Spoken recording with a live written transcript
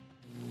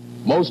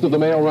Most of the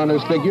male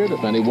runners figured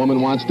if any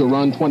woman wants to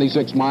run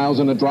 26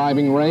 miles in a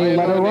driving rain,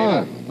 let her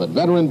run. But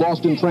veteran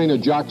Boston trainer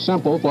Jock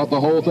Semple thought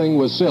the whole thing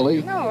was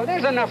silly. No,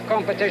 there's enough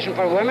competition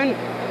for women.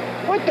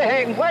 What the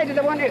heck? Why do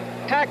they want to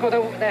tackle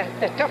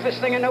the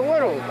toughest thing in the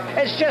world?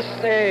 It's just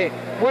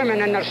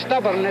women and their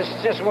stubbornness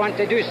just want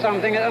to do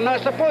something that they're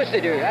not supposed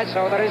to do. That's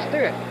all there is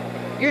to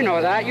it. You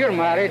know that. You're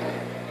married.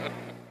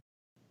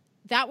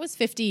 That was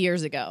 50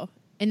 years ago.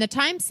 In the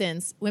time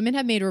since, women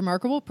have made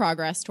remarkable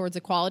progress towards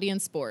equality in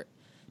sport.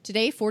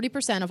 Today,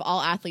 40% of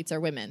all athletes are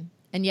women,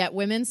 and yet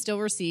women still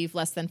receive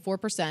less than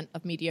 4%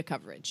 of media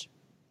coverage.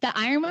 The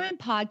Iron Woman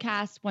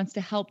podcast wants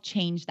to help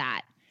change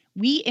that.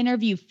 We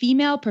interview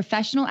female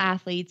professional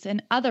athletes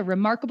and other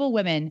remarkable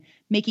women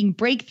making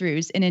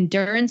breakthroughs in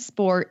endurance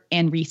sport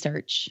and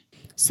research.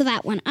 So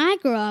that when I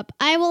grow up,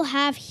 I will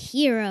have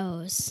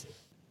heroes.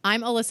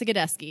 I'm Alyssa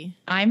Godesky.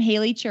 I'm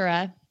Haley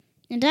Chura.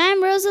 And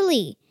I'm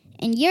Rosalie.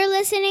 And you're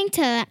listening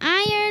to the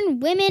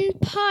Iron Women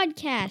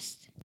podcast.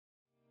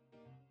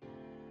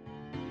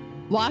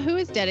 Wahoo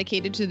is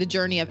dedicated to the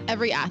journey of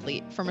every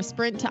athlete, from a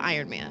sprint to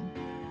Ironman.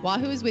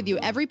 Wahoo is with you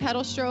every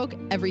pedal stroke,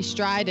 every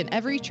stride, and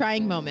every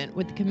trying moment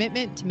with the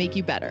commitment to make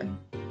you better.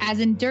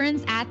 As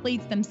endurance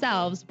athletes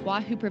themselves,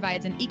 Wahoo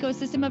provides an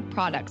ecosystem of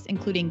products,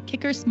 including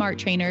Kicker Smart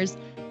Trainers,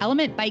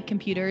 Element Bike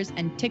Computers,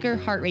 and Ticker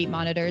Heart Rate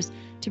Monitors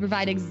to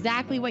provide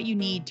exactly what you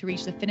need to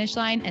reach the finish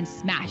line and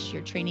smash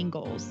your training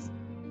goals.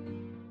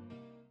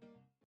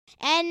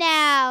 And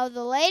now,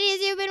 the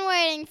ladies you've been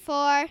waiting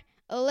for,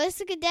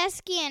 Alyssa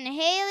Godesky and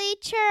Haley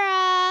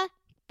Chura.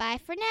 Bye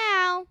for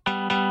now.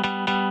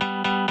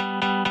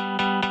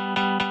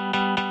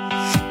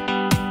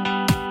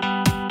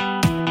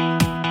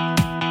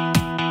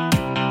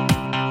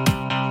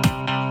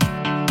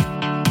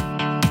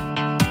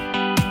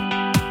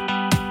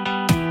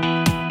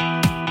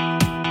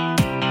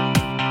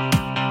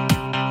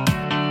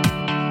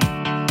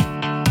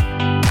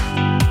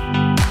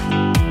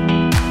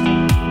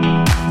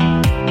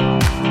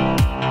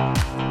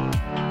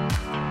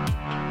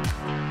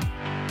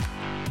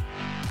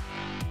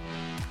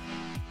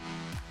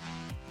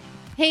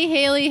 Hey,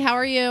 Haley, how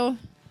are you?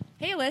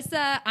 Hey,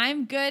 Alyssa,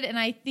 I'm good, and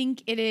I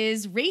think it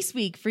is race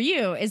week for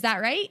you. Is that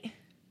right?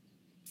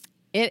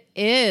 It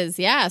is,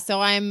 yeah.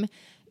 So I'm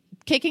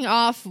kicking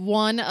off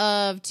one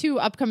of two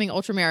upcoming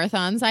ultra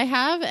marathons I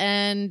have,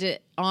 and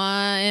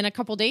in a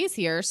couple days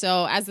here.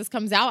 So as this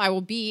comes out, I will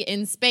be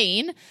in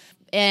Spain,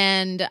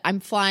 and I'm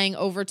flying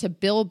over to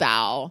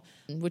Bilbao,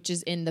 which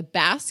is in the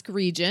Basque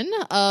region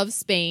of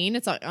Spain.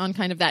 It's on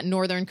kind of that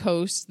northern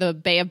coast. The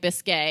Bay of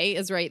Biscay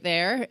is right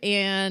there.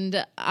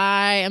 And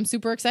I am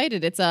super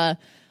excited. It's I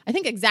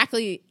think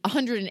exactly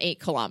 108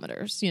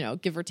 kilometers,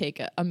 give or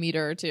take a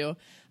meter or two.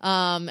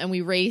 And we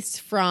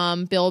raced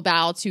from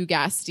Bilbao to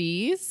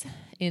Gasteiz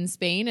in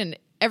Spain and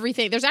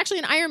everything. There's actually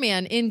an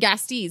Ironman in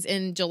Gasteiz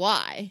in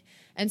July.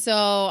 And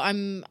so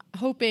I'm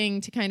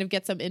hoping to kind of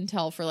get some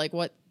intel for like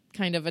what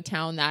kind of a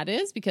town that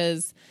is,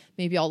 because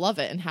maybe I'll love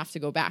it and have to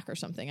go back or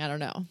something. I don't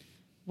know.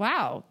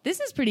 Wow, this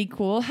is pretty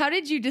cool. How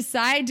did you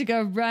decide to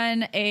go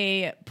run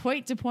a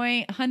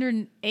point-to-point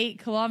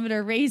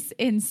 108-kilometer race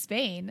in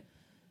Spain?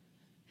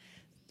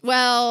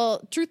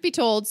 Well, truth be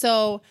told,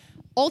 so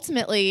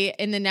ultimately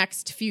in the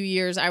next few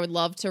years, I would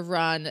love to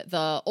run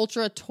the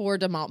Ultra Tour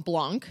de Mont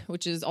Blanc,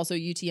 which is also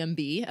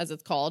UTMB as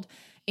it's called.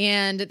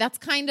 And that's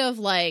kind of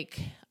like,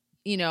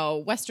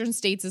 Western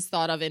states is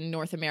thought of in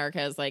North America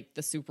as like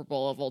the Super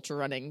Bowl of ultra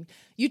running.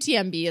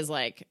 UTMB is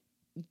like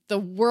the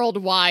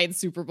worldwide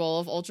Super Bowl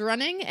of ultra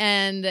running.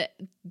 And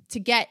to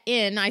get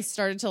in, I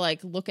started to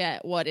like look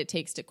at what it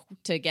takes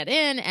to get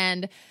in,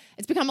 and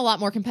it's become a lot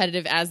more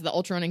competitive as the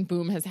ultra running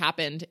boom has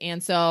happened.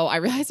 And so I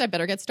realized I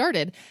better get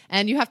started.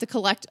 And you have to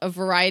collect a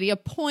variety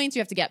of points.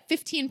 You have to get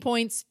 15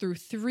 points through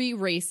 3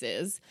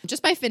 races.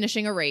 Just by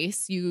finishing a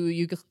race,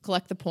 you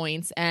collect the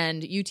points.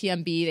 And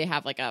UTMB, they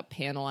have like a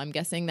panel, I'm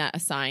guessing, that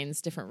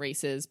assigns different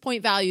races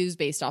point values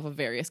based off of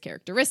various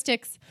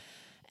characteristics.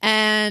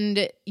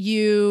 And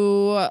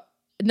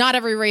not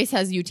every race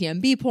has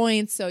UTMB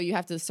points, so you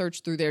have to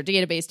search through their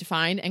database to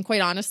find. And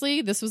quite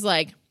honestly, this was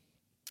like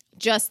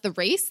just the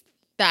race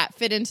that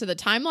fit into the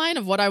timeline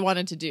of what I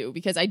wanted to do,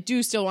 because I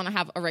do still want to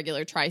have a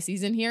regular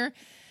tri-season here.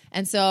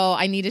 And so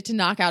I needed to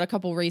knock out a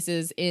couple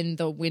races in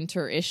the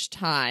winter-ish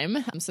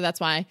time. So that's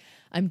why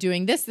I'm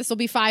doing this. This will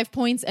be 5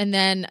 points. And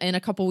then in a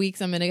couple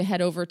weeks, I'm going to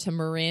head over to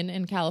Marin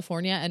in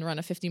California and run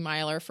a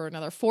 50-miler for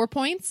another 4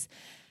 points.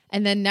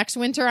 And then next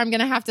winter, I'm going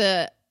to have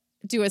to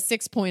do a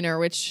 6-pointer,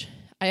 which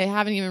I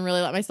haven't even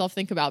really let myself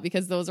think about,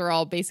 because those are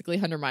all basically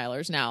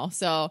 100-milers now.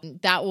 So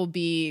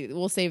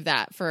we'll save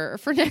that for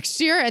next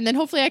year. And then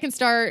hopefully I can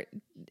start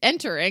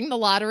entering the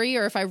lottery,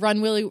 or if I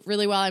run really,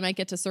 really well, I might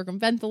get to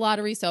circumvent the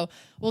lottery. So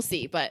we'll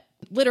see, but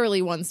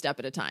literally one step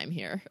at a time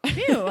here.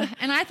 Ew.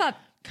 And I thought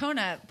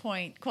Kona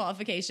point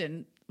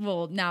qualification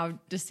will now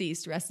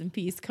deceased, rest in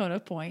peace, Kona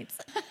points.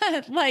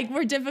 Like,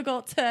 we're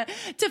difficult to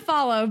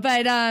follow,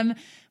 but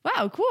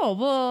wow, cool.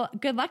 Well,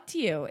 good luck to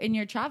you in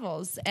your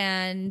travels,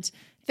 and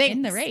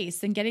in the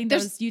race and getting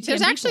those UTMB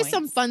There's actually points.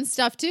 some fun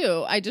stuff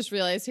too. I just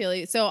realized,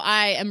 Haley. So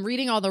I am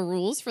reading all the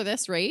rules for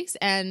this race,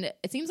 and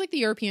it seems like the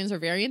Europeans are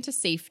very into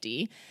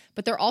safety,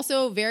 but they're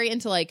also very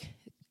into like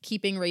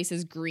keeping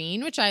races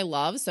green, which I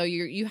love. So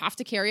you have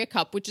to carry a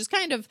cup, which is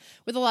kind of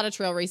with a lot of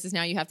trail races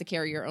now, you have to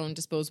carry your own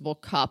disposable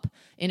cup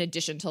in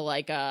addition to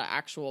like a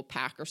actual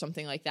pack or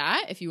something like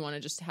that if you want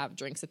to just have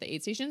drinks at the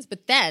aid stations.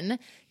 But then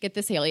get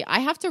this, Haley, I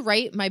have to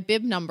write my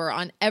bib number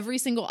on every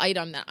single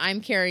item that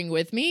I'm carrying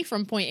with me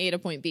from point A to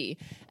point B.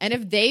 And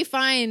if they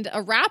find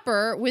a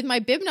wrapper with my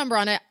bib number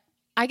on it,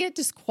 I get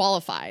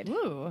disqualified.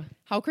 Ooh.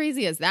 How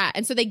crazy is that?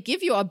 And so they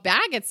give you a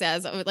bag, it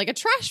says, like a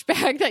trash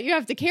bag that you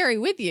have to carry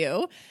with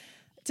you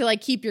to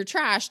like keep your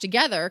trash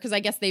together. Cause I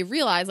guess they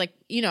realize like,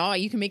 you know,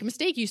 you can make a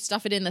mistake. You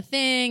stuff it in the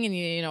thing and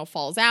you know,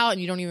 falls out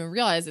and you don't even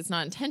realize it's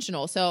not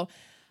intentional. So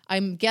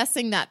I'm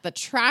guessing that the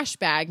trash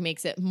bag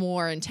makes it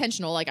more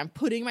intentional. Like I'm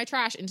putting my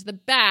trash into the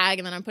bag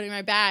and then I'm putting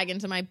my bag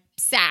into my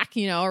sack,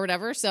 you know, or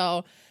whatever.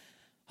 So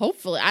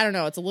hopefully, I don't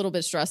know, it's a little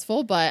bit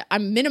stressful, but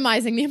I'm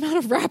minimizing the amount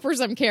of wrappers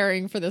I'm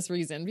carrying for this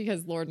reason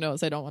because Lord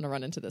knows I don't want to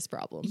run into this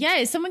problem. Yeah,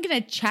 is someone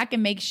going to check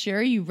and make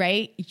sure you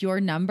write your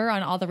number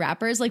on all the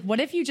wrappers? Like, what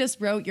if you just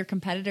wrote your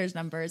competitors'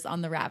 numbers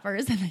on the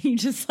wrappers and then you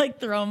just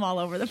like throw them all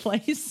over the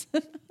place?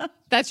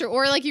 That's true.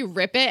 Or like you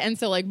rip it and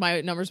so like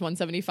my number's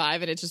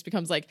 175 and it just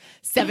becomes like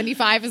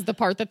 75 is the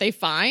part that they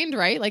find,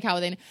 right? Like how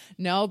they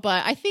know.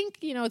 But I think,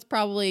 you know, it's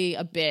probably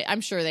a bit,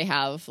 I'm sure they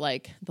have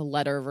like the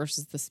letter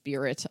versus the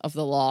spirit of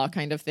the law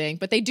kind of thing.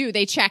 But they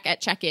check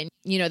at check-in.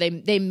 You know,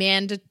 they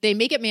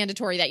make it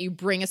mandatory that you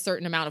bring a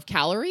certain amount of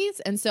calories.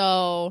 And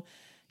so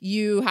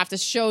you have to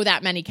show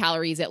that many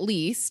calories at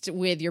least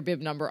with your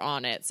bib number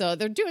on it. So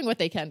they're doing what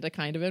they can to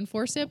kind of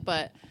enforce it.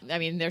 But I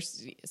mean,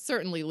 there's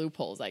certainly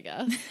loopholes, I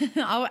guess.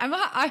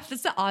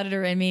 It's the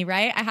auditor in me,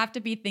 right? I have to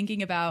be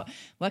thinking about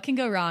what can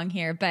go wrong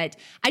here. But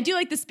I do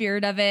like the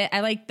spirit of it. I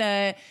like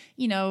the,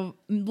 you know,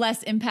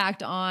 less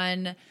impact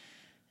on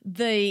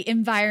the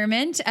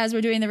environment as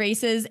we're doing the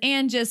races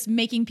and just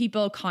making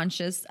people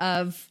conscious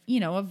of,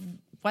 you know, of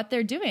what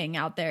they're doing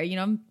out there, you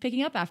know,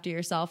 picking up after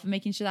yourself and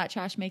making sure that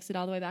trash makes it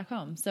all the way back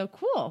home. So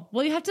cool.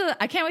 Well,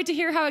 I can't wait to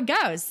hear how it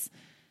goes.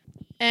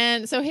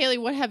 And so, Haley,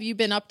 what have you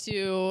been up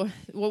to?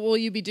 What will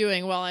you be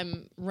doing while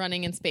I'm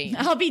running in Spain?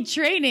 I'll be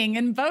training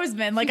in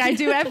Bozeman like I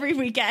do every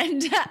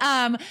weekend.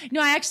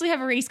 No, I actually have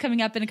a race coming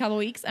up in a couple of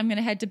weeks. I'm going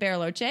to head to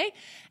Bariloche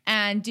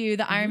and do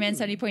the Ironman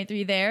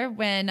 70.3 there.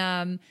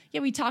 When,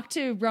 we talked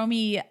to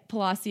Romy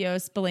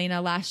Palacios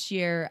Balena last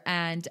year.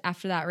 And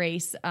after that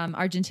race,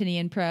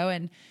 Argentinian pro,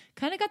 and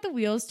kind of got the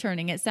wheels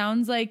turning. It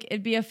sounds like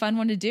it'd be a fun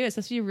one to do. It's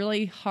supposed to be a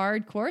really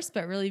hard course,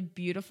 but really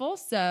beautiful.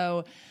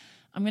 So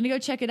I'm going to go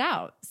check it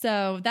out.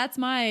 So that's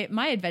my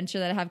adventure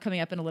that I have coming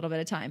up in a little bit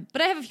of time.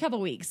 But I have a couple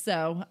of weeks,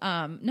 so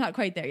not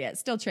quite there yet.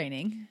 Still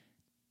training.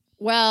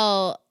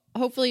 Well,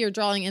 hopefully you're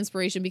drawing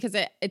inspiration because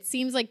it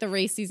seems like the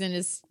race season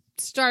is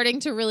starting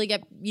to really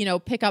get, you know,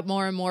 pick up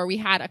more and more. We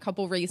had a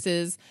couple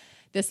races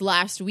this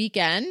last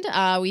weekend.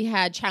 We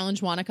had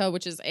Challenge Wanaka,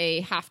 which is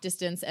a half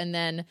distance, and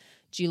then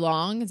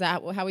Geelong, is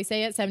that how we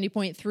say it?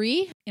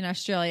 70.3 in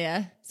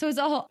Australia. So it's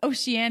all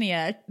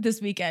Oceania this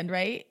weekend,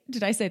 right?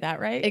 Did I say that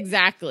right?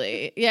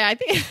 Exactly. Yeah, I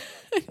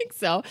think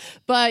so.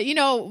 But, you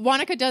know,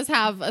 Wanaka does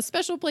have a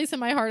special place in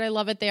my heart. I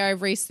love it there.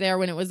 I've raced there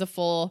when it was a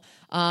full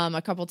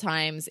a couple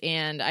times,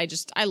 and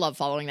I love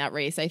following that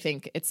race. I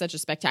think it's such a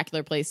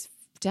spectacular place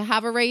to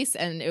have a race,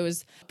 and it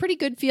was a pretty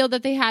good field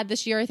that they had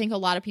this year. I think a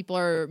lot of people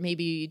are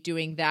maybe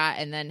doing that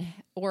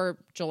or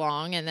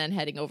Geelong and then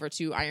heading over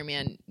to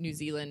Ironman New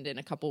Zealand in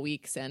a couple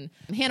weeks. And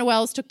Hannah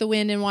Wells took the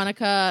win in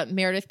Wanaka,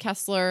 Meredith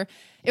Kessler.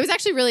 It was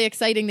actually really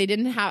exciting.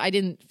 I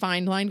didn't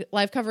find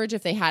live coverage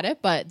if they had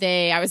it, but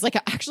I was like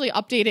actually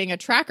updating a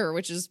tracker,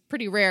 which is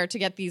pretty rare to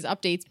get these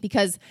updates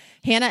because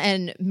Hannah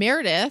and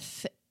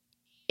Meredith,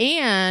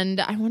 and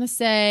I want to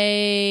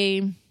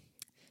say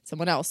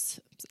someone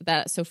else,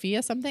 that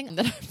Sophia something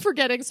that I'm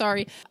forgetting.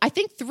 Sorry. I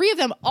think 3 of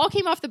them all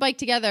came off the bike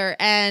together.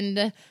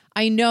 And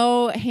I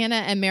know Hannah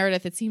and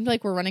Meredith, it seemed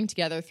like we're running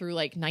together through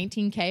like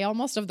 19K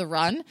almost of the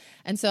run.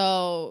 And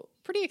so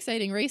pretty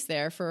exciting race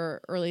there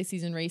for early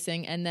season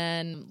racing. And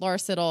then Laura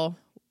Siddle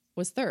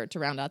was 3rd to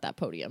round out that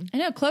podium. I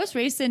know, close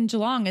race in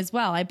Geelong as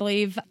well. I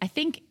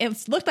think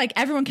it looked like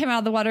everyone came out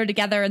of the water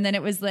together. And then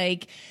it was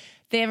like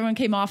everyone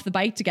came off the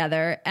bike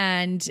together.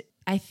 And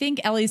I think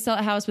Ellie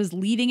Salthouse was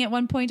leading at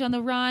one point on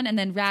the run, and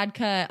then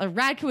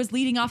Radka was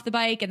leading off the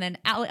bike, and then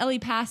Ellie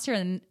passed her,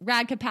 and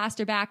Radka passed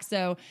her back.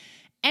 So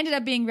ended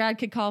up being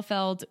Radka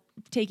Caulfield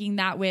taking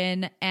that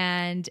win,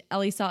 and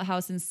Ellie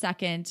Salthouse in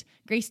 2nd.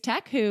 Grace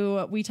Tech,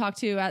 who we talked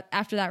to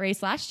after that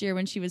race last year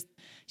when she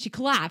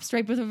collapsed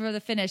right before the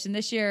finish, and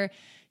this year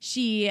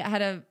she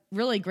had a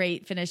really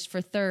great finish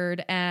for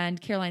 3rd,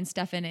 and Caroline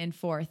Steffen in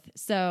 4th.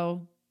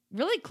 So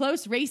really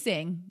close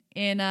racing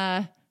in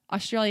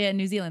Australia and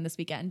New Zealand this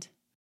weekend.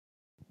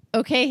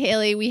 Okay,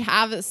 Haley, we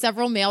have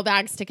several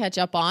mailbags to catch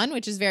up on,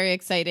 which is very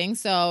exciting.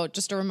 So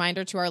just a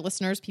reminder to our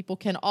listeners, people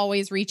can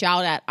always reach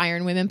out at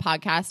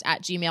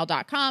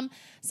ironwomenpodcast@gmail.com.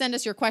 Send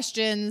us your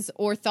questions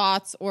or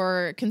thoughts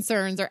or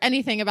concerns or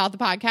anything about the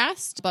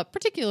podcast, but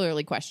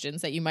particularly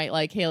questions that you might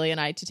like Haley and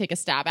I to take a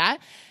stab at.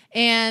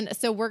 And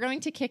so we're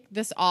going to kick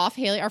this off.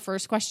 Haley, our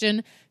first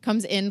question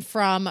comes in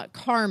from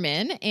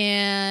Carmen,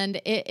 and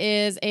it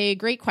is a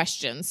great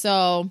question.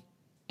 So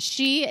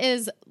she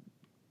is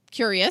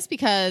curious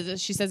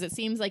because she says it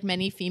seems like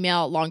many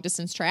female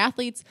long-distance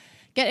triathletes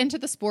get into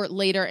the sport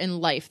later in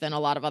life than a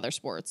lot of other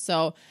sports.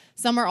 So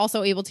some are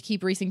also able to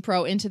keep racing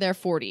pro into their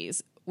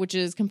 40s, which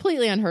is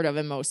completely unheard of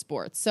in most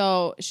sports.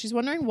 So she's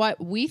wondering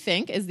what we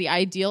think is the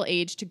ideal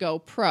age to go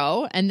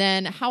pro, and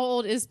then how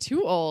old is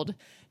too old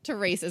to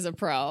race as a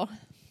pro?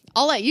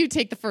 I'll let you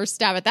take the first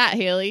stab at that,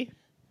 Haley.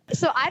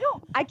 So I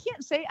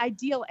can't say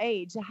ideal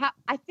age.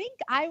 I think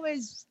I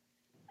was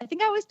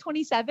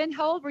 27.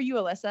 How old were you,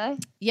 Alyssa?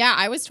 Yeah,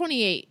 I was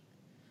 28.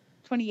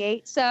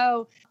 28.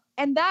 So,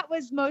 and that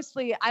was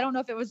mostly, I don't know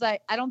if it was I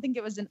don't think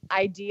it was an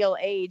ideal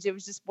age. It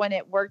was just when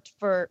it worked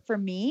for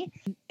me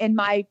in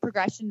my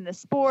progression in the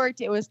sport.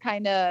 It was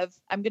kind of,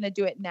 I'm going to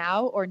do it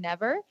now or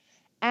never.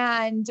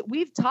 And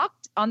we've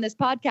talked on this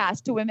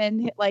podcast to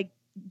women like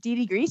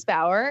Dee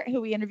Griesbauer, who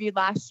we interviewed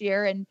last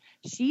year, and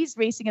she's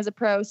racing as a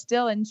pro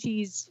still, and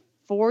she's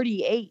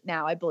 48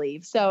 now, I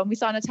believe. So we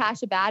saw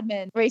Natasha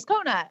Badman race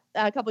Kona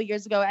a couple of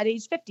years ago at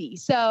age 50.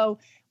 So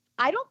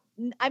I don't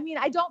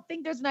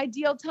think there's an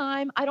ideal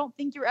time. I don't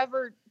think you're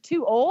ever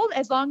too old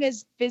as long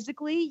as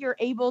physically you're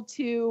able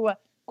to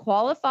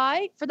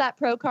qualify for that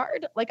pro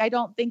card. Like, I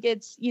don't think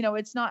it's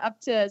not up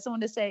to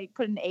someone to say,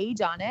 put an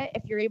age on it.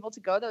 If you're able to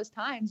go those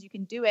times, you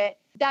can do it.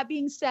 That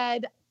being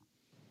said,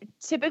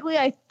 typically,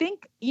 I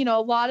think, a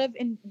lot of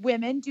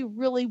women do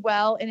really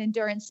well in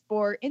endurance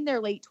sport in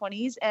their late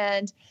 20s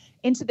and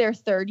into their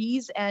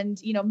 30s and,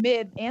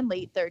 mid and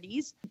late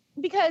 30s,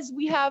 because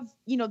we have,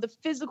 the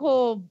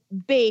physical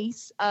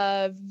base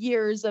of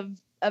years of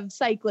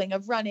cycling,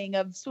 of running,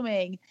 of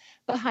swimming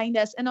behind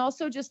us. And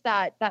also just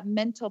that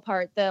mental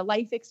part, the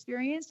life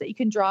experience that you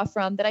can draw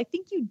from that I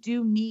think you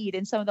do need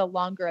in some of the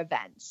longer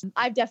events.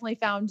 I've definitely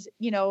found,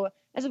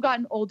 as I've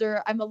gotten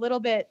older, I'm a little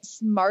bit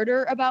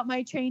smarter about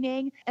my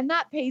training, and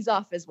that pays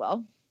off as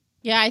well.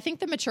 Yeah, I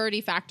think the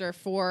maturity factor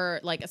for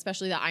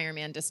especially the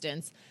Ironman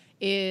distance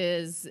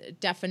is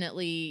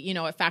definitely,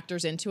 it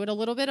factors into it a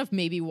little bit of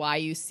maybe why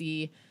you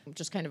see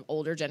just kind of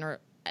older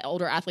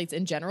athletes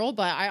in general.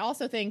 But I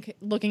also think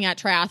looking at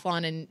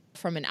triathlon and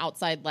from an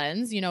outside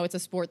lens, it's a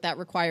sport that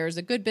requires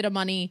a good bit of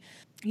money,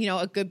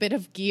 a good bit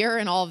of gear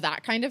and all of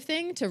that kind of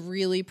thing to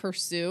really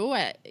pursue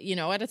at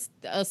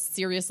a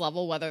serious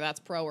level, whether that's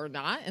pro or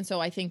not. And so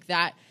I think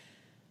that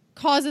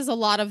causes a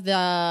lot of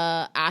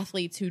the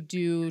athletes who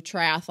do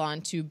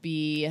triathlon to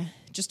be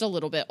just a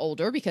little bit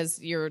older because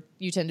you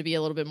tend to be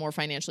a little bit more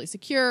financially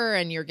secure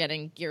and you're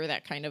getting gear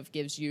that kind of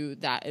gives you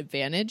that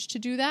advantage to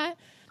do that.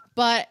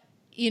 But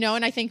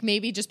and I think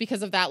maybe just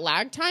because of that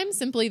lag time,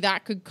 simply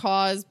that could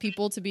cause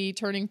people to be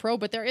turning pro.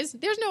 But there's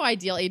no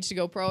ideal age to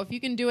go pro. If you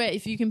can do it,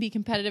 if you can be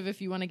competitive,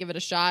 if you want to give it a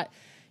shot,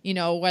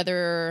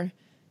 whether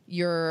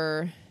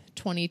you're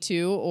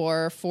 22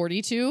 or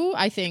 42,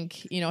 I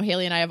think,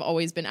 Haley and I have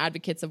always been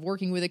advocates of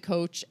working with a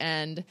coach.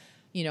 And,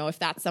 if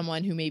that's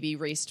someone who maybe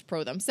raced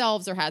pro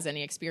themselves or has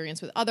any experience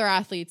with other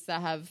athletes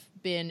that have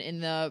been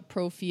in the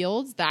pro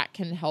fields, that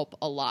can help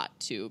a lot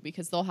too,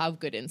 because they'll have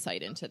good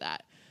insight into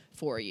that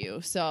for you.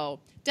 So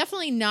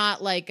definitely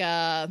not like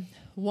a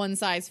one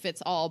size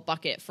fits all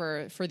bucket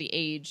for the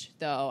age,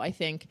 though. I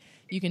think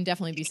you can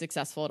definitely be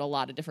successful at a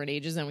lot of different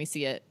ages, and we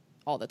see it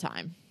all the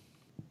time.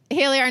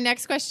 Haley, our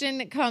next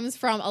question comes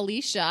from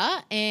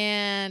Alicia,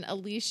 and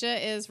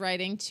Alicia is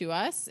writing to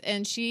us,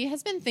 and she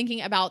has been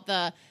thinking about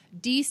the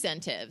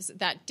decentives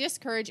that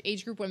discourage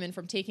age group women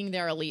from taking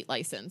their elite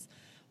license.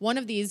 One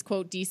of these,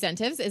 quote,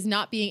 decentives is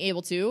not being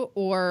able to,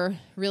 or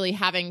really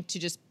having to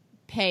just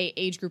pay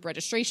age group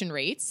registration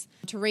rates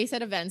to race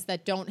at events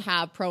that don't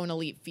have pro and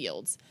elite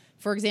fields.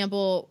 For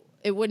example,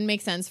 it wouldn't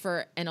make sense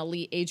for an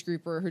elite age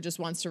grouper who just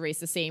wants to race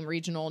the same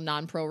regional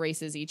non-pro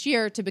races each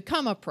year to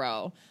become a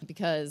pro,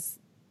 because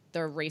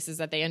the races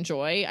that they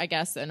enjoy, I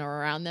guess, and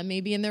are around them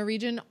maybe in their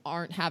region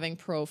aren't having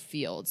pro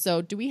fields.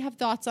 So do we have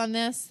thoughts on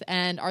this?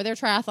 And are there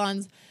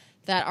triathlons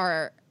that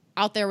are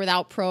out there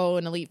without pro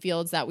and elite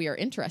fields that we are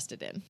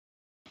interested in?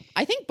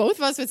 I think both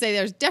of us would say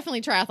there's definitely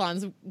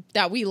triathlons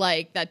that we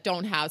like that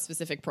don't have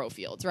specific pro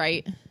fields,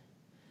 right?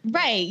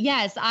 Right.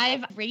 Yes.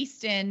 I've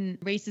raced in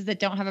races that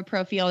don't have a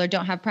pro field or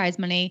don't have prize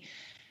money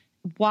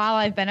while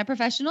I've been a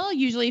professional,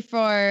 usually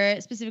for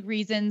specific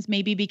reasons,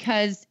 maybe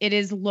because it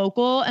is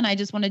local and I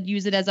just want to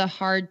use it as a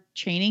hard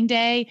training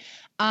day.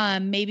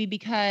 Maybe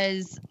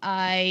because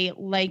I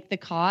like the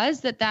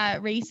cause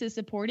that race is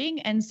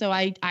supporting. And so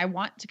I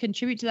want to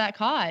contribute to that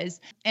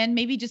cause, and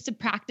maybe just to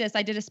practice.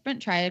 I did a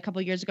sprint try a couple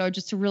of years ago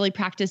just to really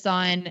practice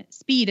on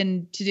speed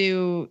and to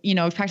do,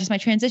 practice my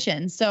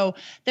transitions. So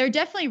there are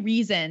definitely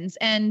reasons.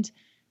 And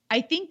I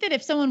think that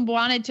if someone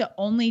wanted to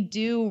only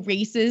do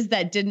races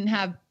that didn't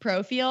have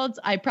pro fields,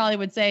 I probably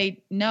would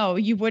say, no,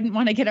 you wouldn't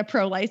want to get a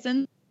pro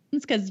license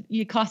because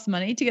it costs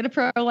money to get a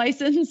pro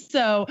license.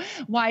 So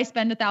why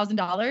spend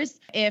 $1,000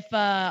 if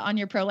on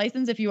your pro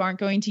license if you aren't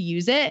going to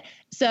use it?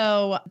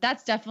 So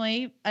that's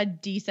definitely a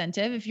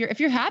decentive. If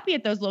you're happy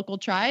at those local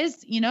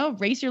tries,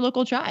 race your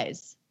local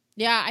tries.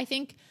 Yeah, I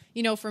think,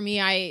 for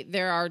me,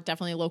 there are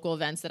definitely local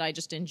events that I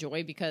just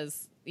enjoy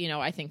because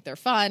I think they're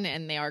fun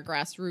and they are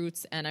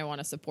grassroots and I want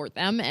to support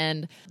them.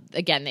 And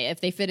again,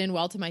 if they fit in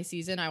well to my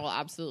season, I will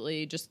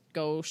absolutely just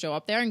go show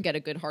up there and get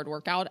a good hard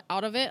workout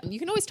out of it. You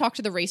can always talk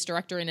to the race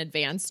director in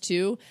advance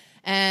too.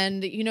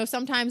 And,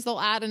 sometimes they'll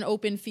add an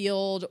open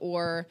field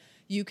or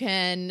you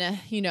can,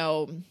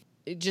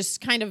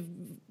 just kind of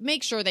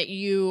make sure that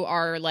you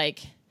are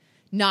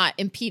not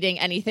impeding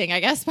anything, I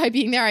guess, by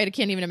being there. I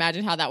can't even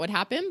imagine how that would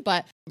happen.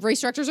 But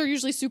race directors are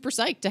usually super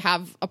psyched to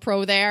have a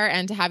pro there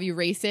and to have you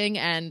racing.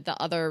 And the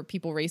other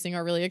people racing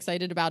are really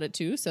excited about it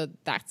too. So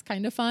that's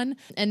kind of fun.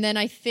 And then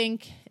I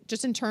think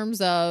just in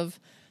terms of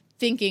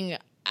thinking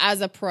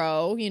as a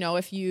pro,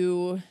 if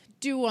you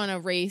do want to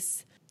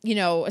race,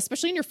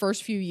 especially in your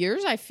first few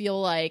years, I feel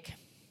like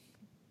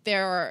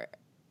there are,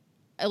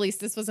 at least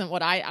this wasn't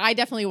what I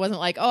definitely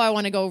wasn't like, oh, I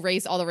want to go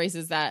race all the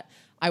races that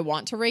I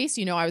want to race.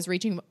 I was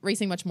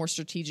racing much more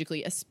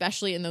strategically,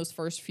 especially in those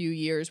first few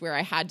years where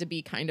I had to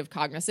be kind of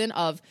cognizant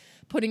of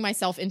putting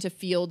myself into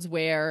fields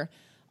where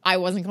I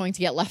wasn't going to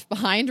get left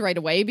behind right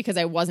away because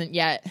I wasn't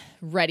yet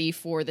ready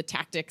for the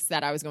tactics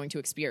that I was going to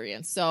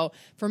experience. So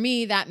for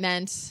me, that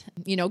meant,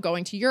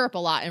 going to Europe a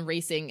lot and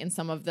racing in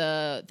some of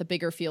the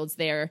bigger fields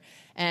there.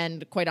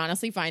 And quite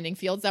honestly, finding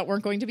fields that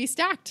weren't going to be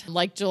stacked,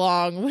 like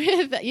Geelong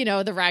with,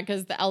 the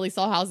Radkas, the Ellie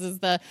Houses,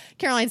 the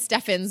Caroline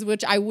Steffens,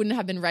 which I wouldn't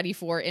have been ready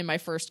for in my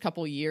first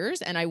couple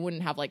years. And I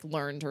wouldn't have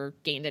learned or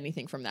gained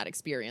anything from that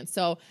experience.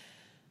 So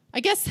I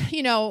guess,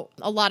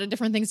 a lot of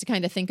different things to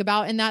kind of think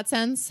about in that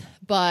sense.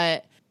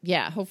 But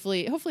yeah,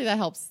 hopefully that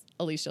helps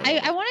Alicia.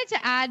 I wanted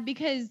to add,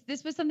 because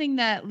this was something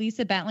that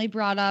Lisa Bentley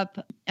brought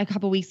up a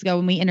couple weeks ago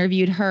when we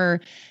interviewed her,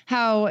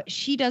 how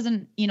she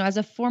doesn't, as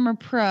a former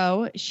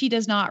pro, she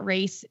does not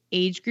race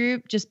age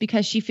group just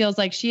because she feels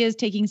like she is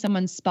taking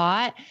someone's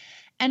spot.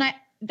 And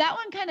that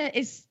one kind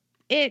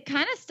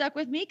of stuck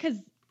with me because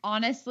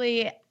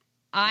honestly,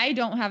 I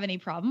don't have any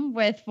problem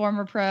with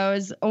former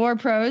pros or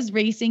pros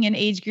racing in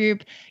age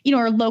group,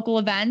 or local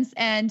events.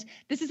 And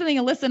this is something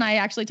Alyssa and I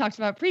actually talked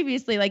about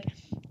previously.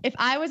 If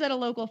I was at a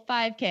local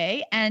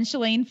 5K and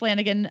Shalane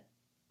Flanagan,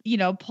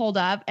 pulled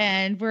up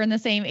and we're in the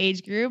same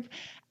age group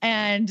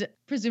and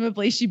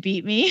presumably she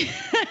beat me.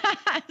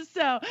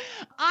 So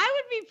I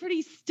would be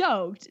pretty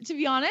stoked, to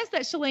be honest,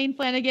 that Shalane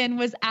Flanagan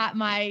was at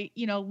my,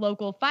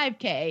 local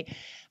 5K.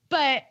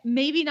 But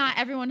maybe not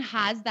everyone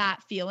has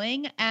that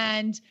feeling.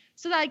 And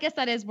so I guess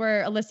that is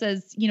where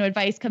Alyssa's,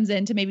 advice comes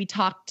in to maybe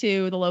talk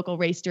to the local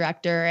race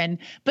director.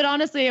 But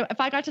honestly,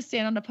 if I got to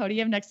stand on a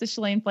podium next to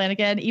Shalane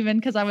Flanagan, even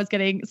because I was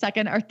getting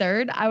second or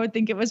third, I would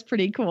think it was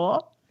pretty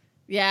cool.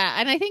 Yeah.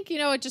 And I think,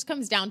 it just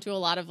comes down to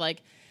a lot of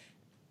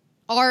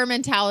our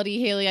mentality,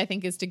 Haley, I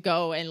think, is to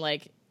go and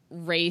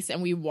race,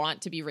 and we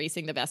want to be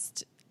racing the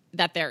best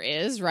that there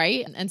is,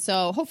 right? And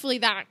so hopefully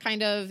that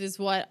kind of is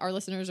what our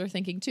listeners are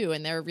thinking too.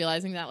 And they're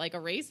realizing that a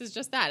race is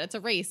just that. It's a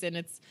race and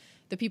it's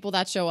the people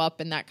that show up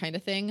and that kind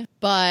of thing.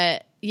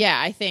 But yeah,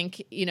 I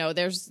think,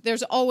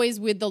 there's always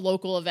with the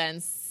local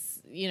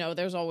events,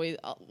 there's always,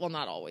 well,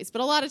 not always, but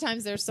a lot of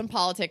times there's some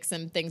politics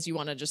and things you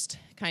want to just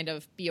kind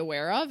of be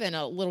aware of, and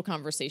a little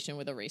conversation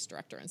with a race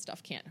director and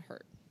stuff can't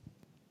hurt.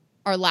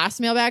 Our last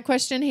mailbag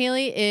question,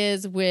 Haley,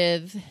 is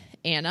with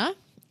Anna.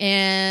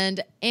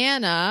 And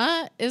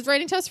Anna is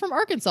writing to us from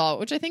Arkansas,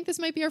 which I think this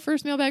might be our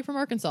first mailbag from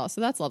Arkansas.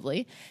 So that's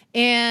lovely.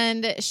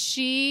 And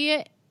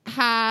she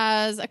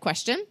has a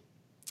question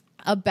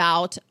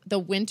about the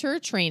winter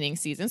training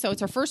season. So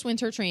it's her first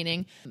winter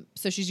training.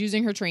 So she's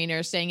using her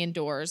trainer, staying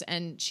indoors,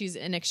 and she's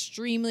an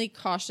extremely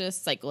cautious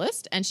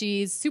cyclist. And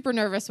she's super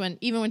nervous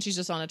even when she's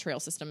just on a trail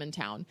system in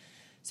town.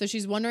 So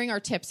she's wondering our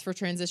tips for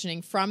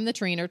transitioning from the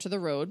trainer to the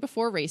road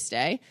before race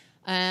day,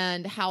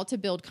 and how to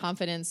build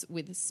confidence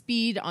with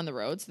speed on the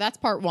road. So that's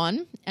part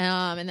one.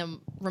 And then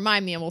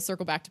remind me and we'll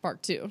circle back to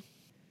part two.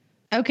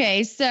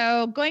 Okay.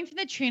 So going from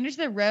the trainer to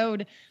the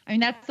road,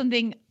 that's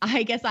something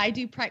I guess I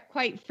do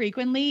quite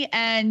frequently.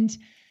 And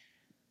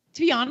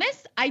to be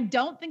honest, I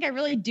don't think I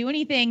really do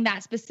anything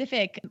that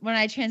specific when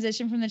I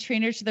transition from the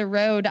trainer to the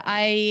road.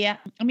 I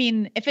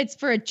mean, if it's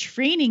for a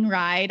training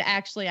ride,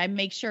 actually, I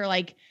make sure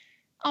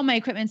all my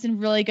equipment's in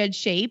really good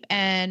shape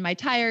and my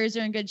tires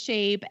are in good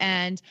shape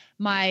and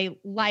my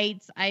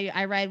lights,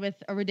 I ride with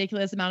a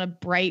ridiculous amount of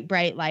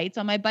bright lights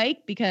on my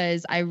bike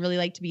because I really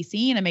like to be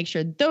seen and make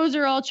sure those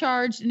are all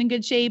charged and in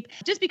good shape.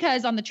 Just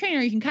because on the trainer,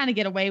 you can kind of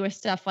get away with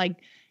stuff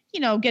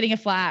getting a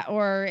flat,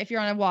 or if you're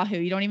on a Wahoo,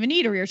 you don't even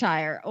need a rear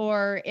tire,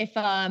 or if,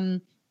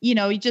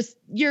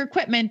 your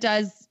equipment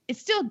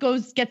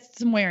gets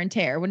some wear and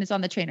tear when it's on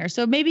the trainer.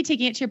 So maybe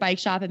taking it to your bike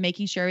shop and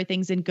making sure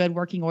everything's in good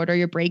working order,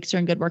 your brakes are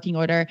in good working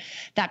order,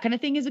 that kind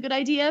of thing is a good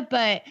idea.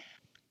 But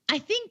I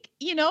think,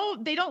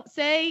 they don't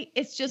say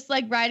it's just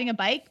like riding a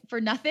bike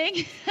for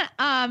nothing.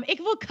 It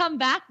will come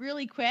back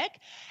really quick,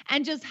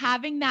 and just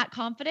having that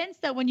confidence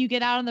that when you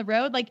get out on the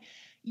road, like,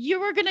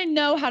 you are going to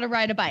know how to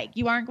ride a bike.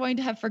 You aren't going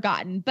to have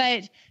forgotten.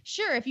 But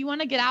sure, if you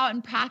want to get out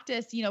and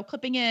practice,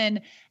 clipping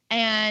in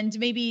and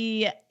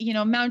maybe,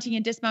 mounting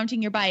and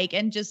dismounting your bike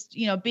and just,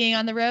 being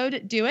on the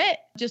road, do it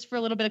just for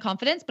a little bit of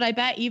confidence. But I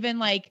bet even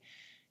like,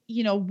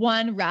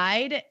 one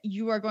ride,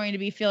 you are going to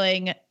be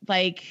feeling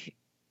like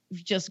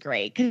just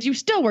great because you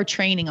still were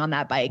training on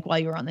that bike while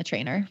you were on the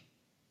trainer.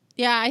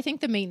 Yeah, I think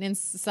the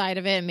maintenance side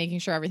of it and making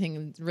sure everything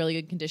in really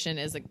good condition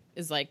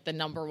is like the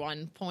number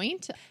one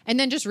point. And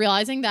then just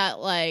realizing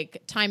that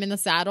like time in the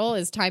saddle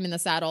is time in the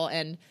saddle,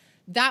 and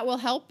that will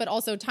help, but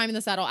also time in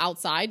the saddle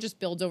outside just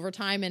builds over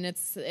time, and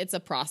it's a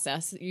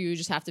process. You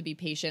just have to be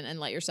patient and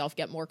let yourself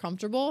get more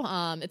comfortable.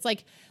 It's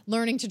like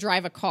learning to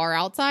drive a car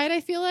outside, I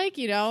feel like,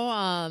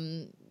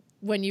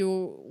 when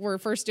you were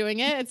first doing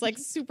it, it's like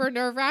super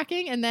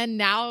nerve-wracking, and then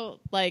now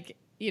like,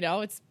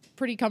 it's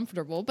pretty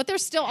comfortable, but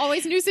there's still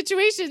always new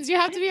situations you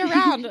have to be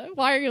around.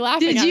 Why are you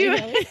laughing at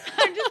me?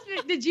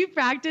 Did you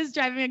practice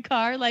driving a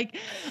car like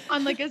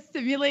on like a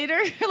simulator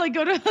or like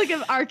go to like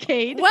an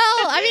arcade? Well,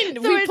 I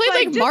mean, we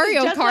played like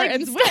Mario Kart like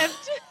and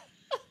Swift.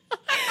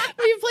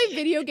 You play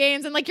video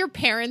games and like your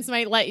parents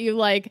might let you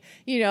like,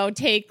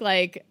 take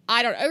like,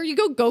 or you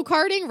go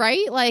go-karting,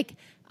 right? Like,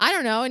 I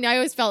don't know. And I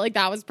always felt like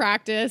that was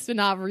practice but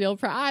not real.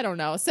 I don't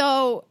know.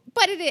 So,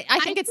 but I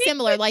think it's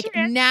similar. Like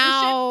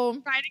now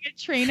riding a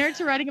trainer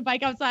to riding a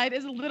bike outside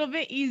is a little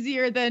bit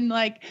easier than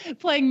like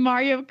playing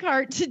Mario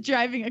Kart to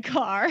driving a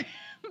car.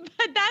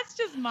 But that's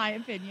just my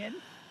opinion.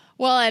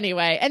 Well,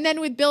 anyway, and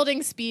then with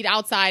building speed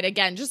outside,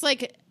 again, just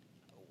like,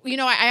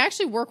 I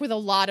actually work with a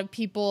lot of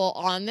people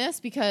on this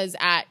because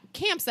at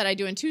camps that I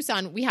do in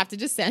Tucson, we have to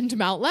descend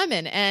Mount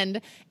Lemmon,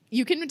 and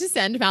you can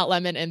descend Mount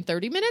Lemmon in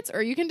 30 minutes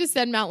or you can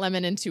descend Mount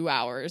Lemmon in 2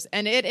 hours.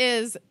 And it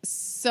is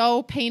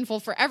so painful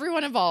for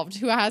everyone involved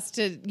who has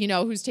to,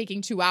 who's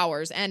taking 2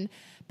 hours.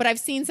 But I've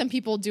seen some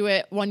people do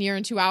it 1 year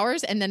in 2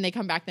 hours and then they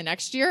come back the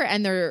next year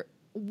and they're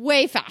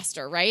way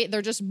faster, right?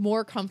 They're just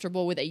more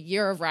comfortable with a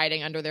year of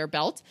riding under their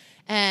belt.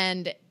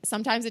 And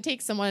sometimes it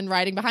takes someone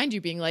riding behind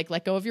you being like,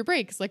 let go of your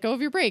brakes, like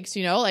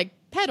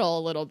pedal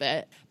a little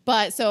bit.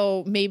 But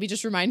so maybe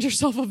just remind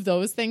yourself of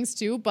those things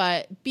too,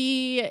 but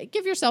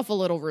give yourself a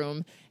little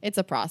room. It's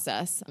a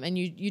process. And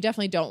you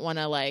definitely don't want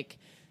to like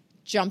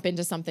jump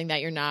into something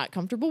that you're not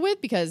comfortable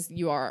with because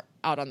you are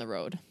out on the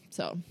road.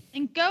 So,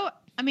 and go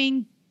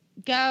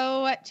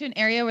to an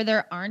area where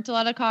there aren't a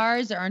lot of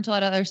cars, there aren't a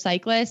lot of other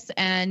cyclists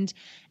and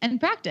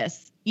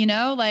practice,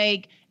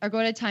 or go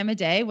at a time of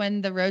day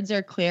when the roads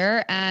are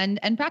clear and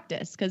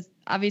practice. Cause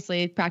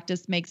obviously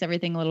practice makes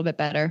everything a little bit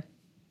better.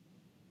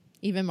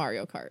 Even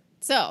Mario Kart.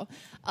 So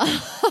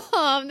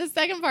the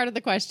second part of the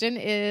question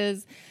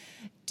is,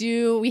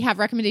 do we have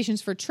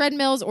recommendations for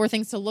treadmills or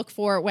things to look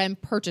for when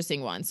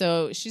purchasing one?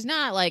 So she's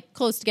not like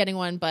close to getting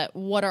one, but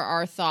what are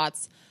our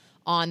thoughts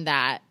on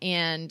that?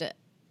 And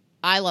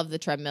I love the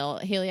treadmill.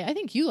 Haley, I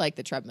think you like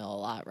the treadmill a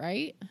lot,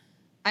 right?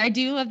 I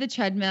do love the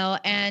treadmill.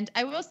 And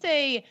I will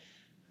say,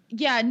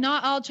 yeah,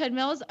 not all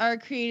treadmills are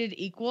created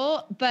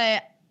equal,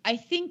 but I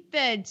think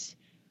that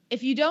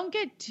if you don't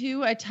get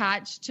too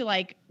attached to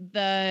like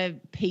the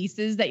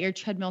paces that your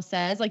treadmill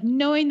says, like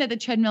knowing that the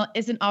treadmill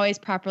isn't always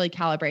properly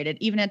calibrated,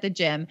 even at the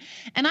gym.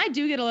 And I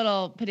do get a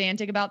little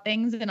pedantic about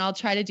things and I'll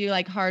try to do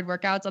like hard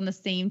workouts on the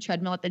same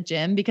treadmill at the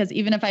gym, because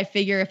even if I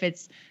figure if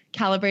it's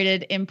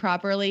calibrated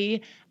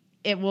improperly,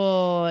 it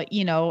will,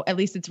 at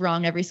least it's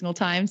wrong every single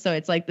time. So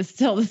it's like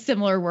still the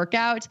similar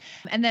workout.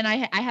 And then I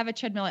have a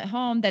treadmill at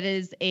home that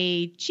is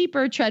a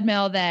cheaper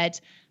treadmill that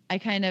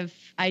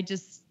I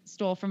just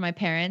stole from my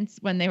parents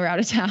when they were out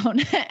of town.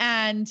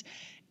 And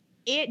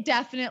it's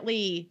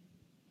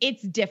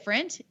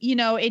different,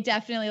 it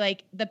definitely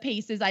like the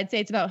paces, I'd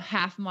say it's about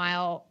 0.5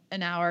 mile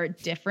an hour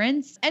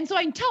difference. And so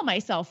I can tell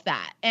myself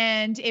that,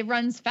 and it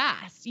runs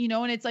fast,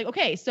 and it's like,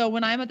 okay, so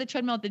when I'm at the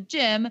treadmill at the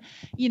gym,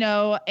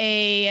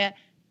 a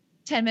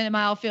 10-minute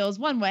mile feels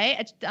one way.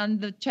 On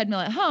the treadmill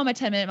at home, a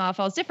 10-minute mile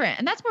feels different.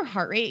 And that's where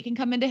heart rate can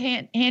come into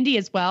handy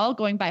as well,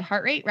 going by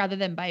heart rate rather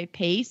than by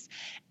pace.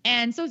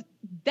 And so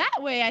that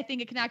way, I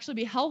think it can actually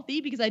be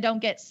healthy because I don't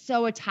get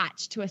so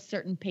attached to a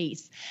certain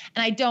pace.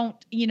 And I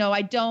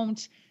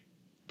don't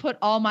put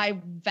all my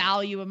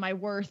value and my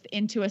worth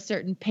into a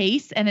certain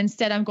pace. And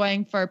instead I'm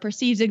going for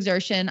perceived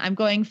exertion. I'm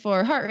going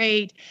for heart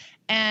rate.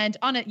 And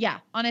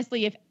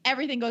honestly, if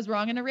everything goes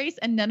wrong in a race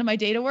and none of my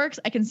data works,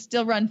 I can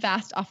still run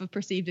fast off of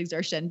perceived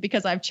exertion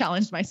because I've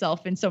challenged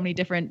myself in so many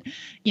different,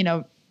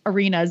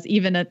 arenas,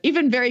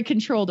 even very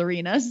controlled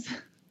arenas.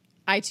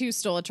 I too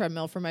stole a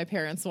treadmill from my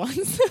parents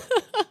once.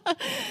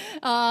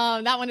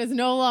 That one is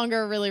no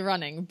longer really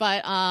running.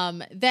 But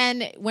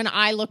then when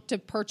I looked to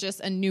purchase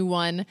a new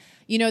one,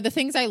 the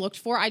things I looked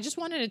for, I just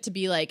wanted it to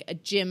be like a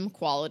gym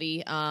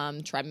quality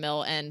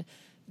treadmill. And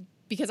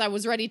because I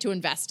was ready to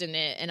invest in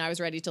it and I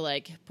was ready to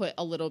like put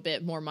a little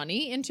bit more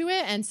money into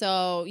it. And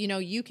so, you know,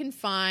 you can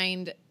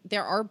find,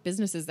 there are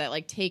businesses that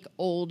like take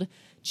old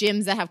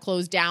gyms that have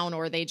closed down,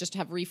 or they just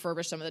have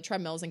refurbished some of the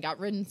treadmills and got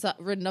ridden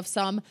of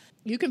some.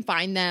 You can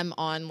find them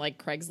on like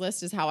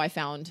Craigslist is how I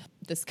found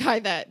this guy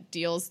that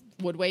deals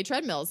Woodway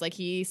treadmills. Like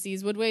he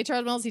sees Woodway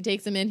treadmills, he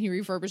takes them in, he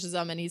refurbishes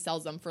them, and he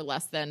sells them for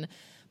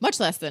much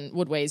less than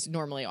Woodways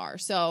normally are.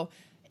 So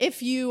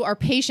if you are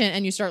patient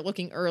and you start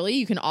looking early,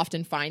 you can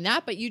often find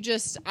that. But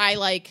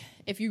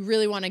if you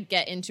really want to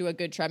get into a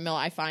good treadmill,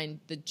 I find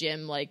the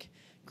gym like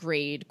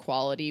grade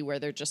quality where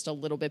they're just a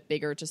little bit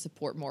bigger to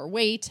support more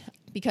weight,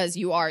 because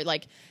you are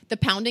like the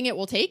pounding it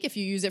will take if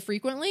you use it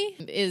frequently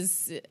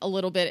is a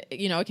little bit,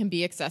 you know, it can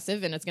be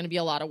excessive and it's going to be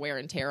a lot of wear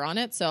and tear on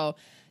it. So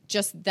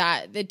just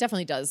that, it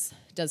definitely does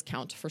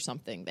count for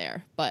something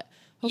there. But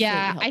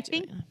yeah,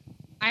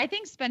 I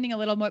think spending a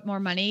little bit more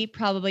money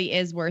probably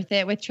is worth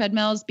it with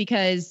treadmills,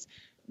 because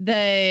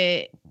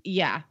when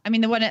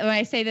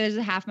I say there's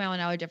a half mile an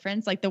hour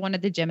difference, like the one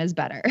at the gym is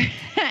better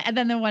and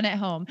then the one at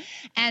home.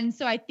 And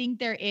so I think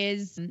there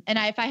is,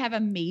 if I have a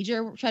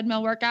major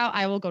treadmill workout,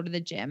 I will go to the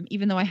gym.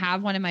 Even though I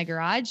have one in my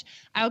garage,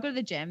 I will go to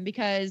the gym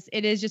because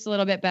it is just a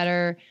little bit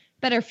better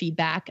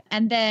feedback.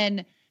 And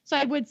then, so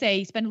I would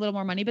say spend a little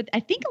more money, but I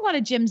think a lot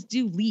of gyms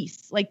do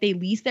lease, like they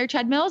lease their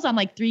treadmills on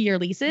like 3-year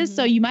leases. Mm-hmm.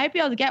 So you might be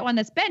able to get one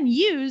that's been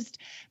used,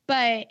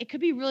 but it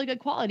could be really good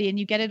quality and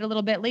you get it a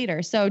little bit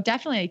later. So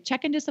definitely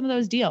check into some of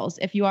those deals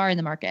if you are in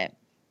the market.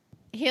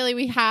 Haley,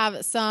 we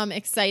have some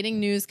exciting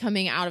news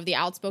coming out of the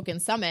Outspoken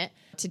Summit.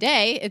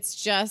 Today, it's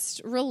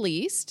just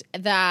released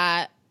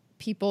that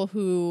people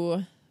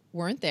who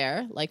weren't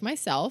there, like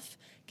myself,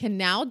 can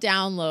now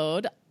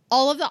download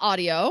all of the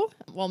audio.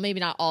 Well, maybe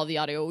not all of the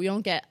audio. We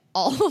don't get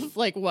all of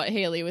like what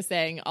Haley was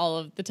saying all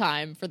of the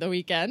time for the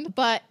weekend,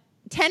 but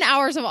 10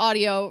 hours of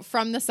audio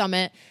from the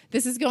summit.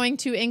 This is going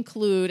to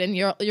include, and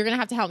you're going to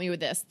have to help me with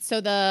this. So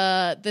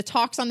the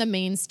talks on the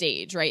main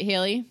stage, right,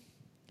 Haley?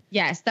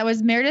 Yes, that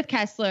was Meredith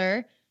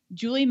Kessler,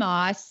 Julie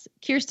Moss,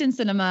 Kirsten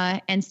Sinema,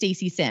 and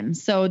Stacey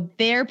Sims. So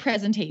their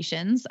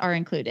presentations are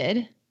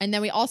included. And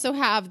then we also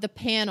have the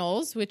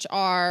panels, which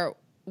are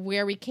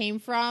where we came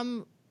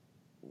from,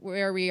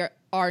 where we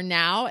are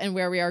now, and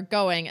where we are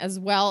going, as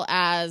well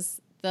as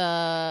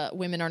the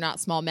Women Are Not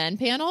Small Men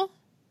panel.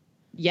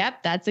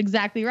 Yep, that's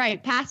exactly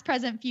right. Past,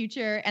 present,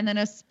 future, and then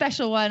a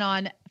special one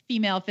on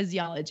female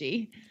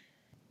physiology.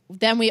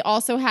 Then we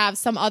also have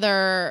some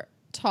other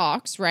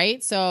talks,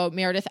 right? So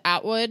Meredith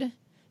Atwood,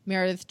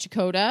 Meredith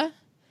Chakota,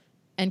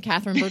 and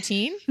Catherine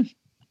Bertine.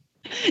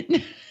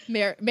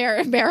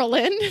 Marilyn,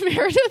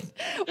 Meredith.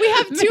 We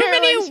have too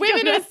many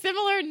women with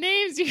similar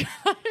names.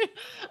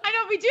 I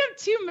know, we do have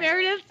 2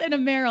 Merediths and a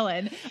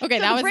Marilyn. Okay,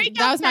 so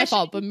that was my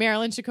fault, but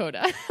Marilyn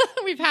Chakota.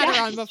 We've had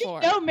her on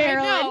before. No,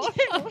 Marilyn.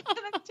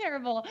 That's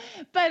terrible.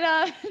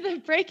 But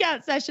the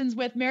breakout sessions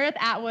with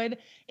Meredith Atwood,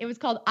 it was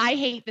called I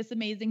Hate This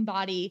Amazing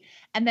Body.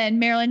 And then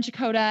Marilyn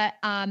Chakota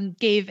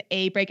gave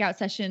a breakout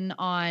session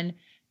on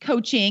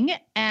coaching,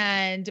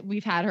 and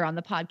we've had her on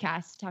the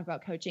podcast to talk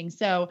about coaching.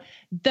 So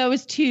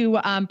those 2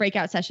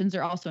 breakout sessions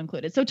are also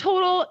included. So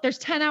total, there's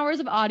 10 hours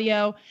of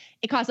audio.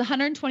 It costs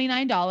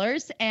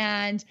 $129,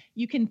 and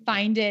you can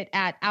find it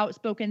at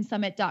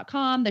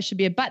outspokensummit.com. There should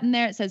be a button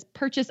there. It says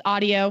purchase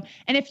audio.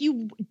 And if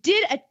you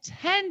did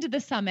attend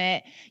the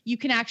summit, you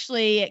can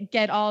actually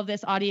get all of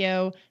this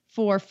audio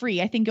for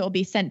free. I think it will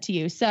be sent to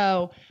you.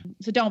 So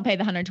don't pay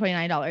the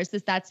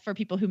 $129. That's for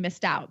people who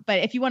missed out. But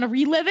if you want to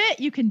relive it,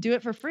 you can do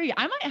it for free.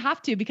 I might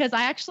have to, because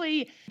I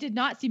actually did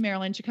not see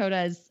Marilyn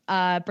Chakota's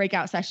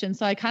breakout session.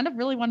 So I kind of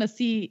really want to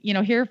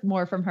hear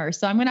more from her.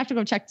 So I'm going to have to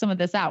go check some of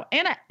this out.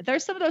 And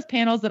there's some of those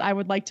panels that I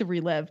would like to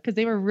relive because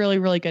they were really,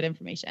 really good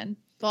information.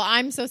 Well,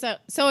 I'm so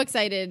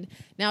excited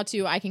now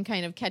too. I can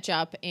kind of catch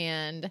up,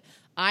 and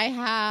I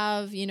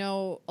have,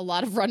 a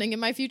lot of running in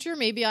my future.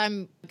 Maybe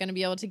I'm going to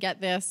be able to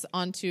get this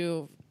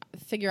onto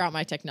figure out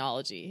my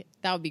technology.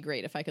 That would be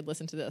great if I could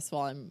listen to this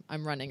while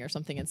I'm running or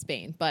something in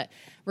Spain. But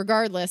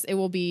regardless, it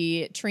will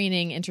be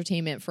training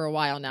entertainment for a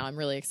while now. I'm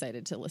really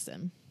excited to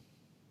listen.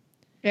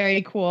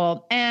 Very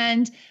cool.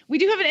 And we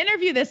do have an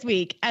interview this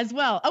week as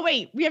well. Oh,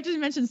 wait, we have to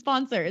mention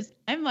sponsors.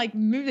 I'm like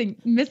missing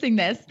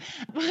this.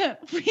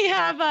 We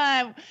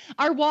have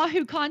our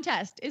Wahoo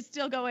contest is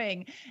still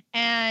going,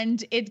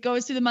 and it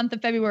goes through the month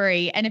of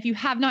February. And if you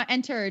have not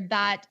entered,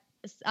 that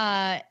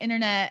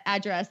internet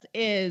address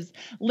is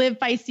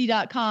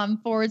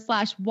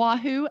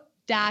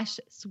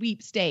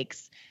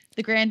livefeisty.com/Wahoo-sweepstakes.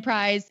 The grand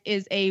prize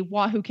is a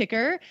Wahoo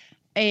kicker,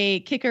 a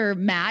kicker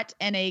mat,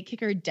 and a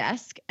kicker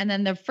desk. And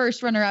then the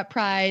first runner-up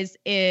prize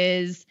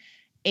is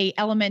a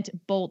Element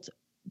Bolt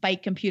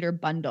bike computer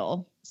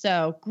bundle.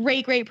 So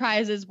great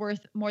prizes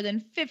worth more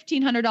than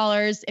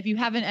 $1,500. If you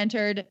haven't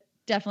entered,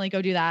 definitely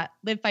go do that.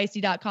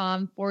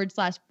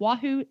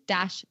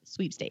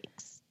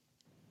 livefeisty.com/Wahoo-sweepstakes.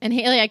 And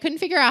Haley, I couldn't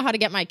figure out how to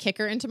get my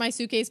kicker into my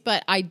suitcase,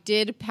 but I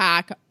did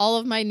pack all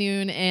of my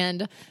Noon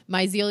and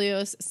my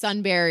Zelios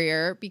sun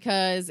barrier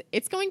because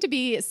it's going to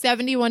be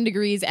 71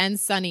 degrees and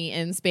sunny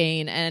in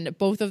Spain. And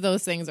both of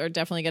those things are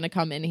definitely going to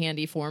come in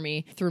handy for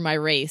me through my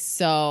race.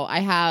 So I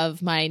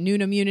have my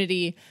Noon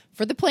immunity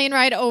for the plane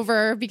ride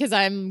over because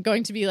I'm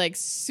going to be like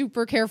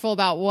super careful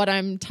about what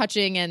I'm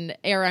touching and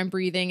air I'm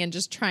breathing and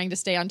just trying to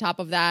stay on top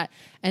of that.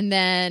 And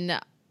then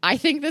I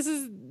think this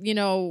is,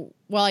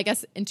 well, I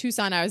guess in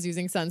Tucson I was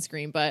using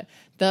sunscreen, but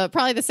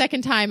probably the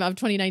second time of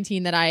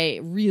 2019 that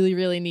I really,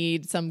 really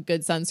need some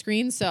good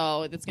sunscreen.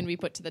 So that's going to be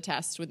put to the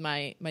test with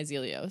my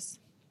Zelios.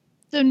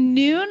 So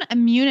Noon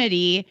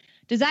immunity,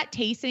 does that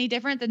taste any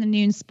different than the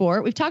Noon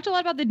Sport? We've talked a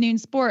lot about the Noon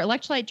Sport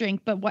electrolyte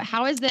drink, but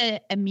how is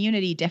the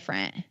immunity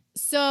different?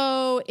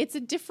 So it's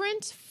a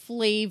different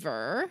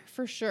flavor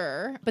for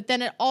sure, but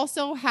then it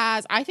also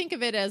has, I think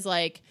of it as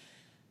like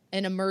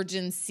an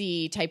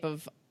emergency type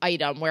of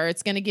item where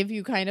it's going to give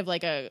you kind of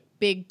like a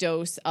big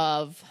dose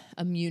of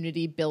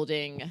immunity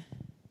building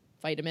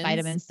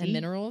vitamins and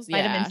minerals.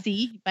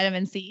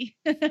 Vitamin C.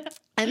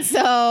 And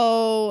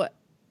so,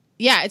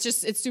 yeah,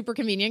 it's super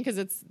convenient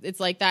because it's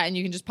like that. And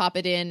you can just pop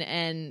it in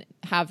and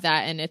have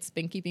that. And it's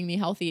been keeping me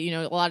healthy.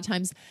 A lot of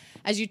times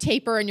as you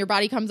taper and your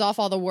body comes off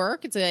all the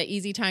work, it's an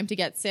easy time to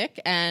get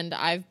sick. And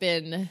I've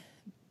been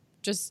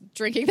just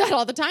drinking that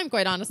all the time,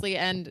 quite honestly,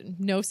 and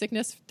no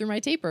sickness through my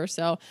taper.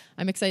 So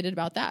I'm excited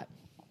about that.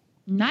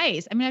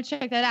 Nice. I'm going to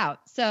check that out.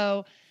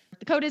 So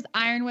the code is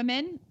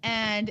IronWomen,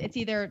 and it's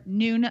either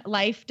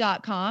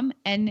noonlife.com,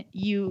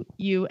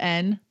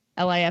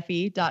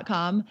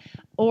 NUUNLIFE.com,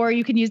 or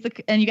you can use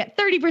and you get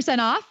 30%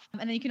 off.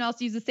 And then you can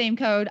also use the same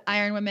code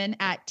IronWomen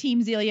at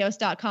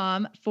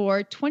teamzelios.com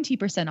for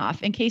 20%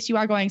 off in case you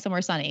are going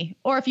somewhere sunny,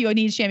 or if you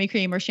need chamois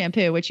cream or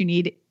shampoo, which you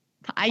need.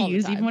 I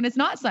use even when it's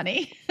not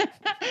sunny,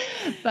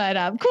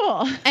 but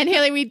cool. And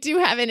Haley, we do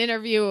have an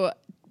interview,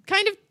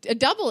 kind of a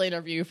double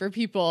interview for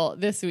people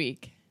this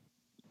week.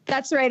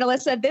 That's right,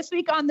 Alyssa. This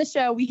week on the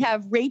show, we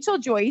have Rachel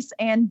Joyce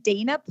and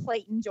Dana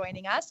Platon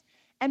joining us.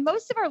 And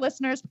most of our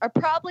listeners are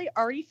probably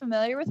already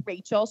familiar with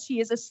Rachel. She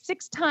is a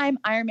 6-time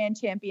Ironman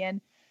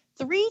champion,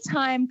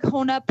 3-time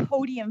Kona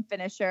podium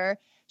finisher.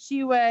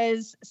 She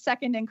was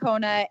second in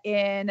Kona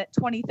in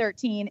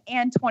 2013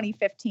 and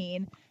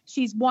 2015.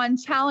 She's won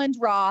Challenge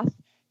Roth.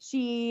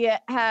 She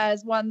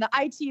has won the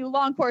ITU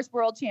Long Course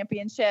World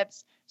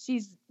Championships.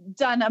 She's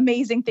done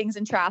amazing things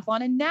in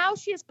triathlon. And now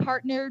she is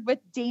partnered with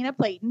Dana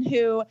Platon,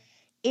 who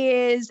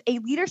is a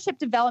leadership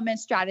development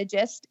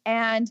strategist.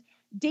 And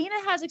Dana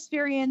has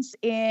experience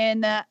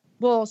in,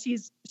 she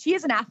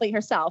is an athlete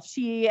herself.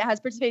 She has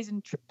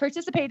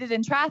participated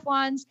in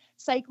triathlons,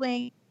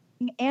 cycling,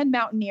 and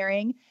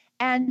mountaineering.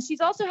 And she's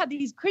also had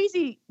these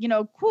crazy,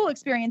 cool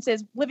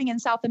experiences living in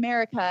South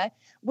America,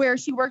 where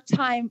she worked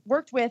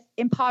with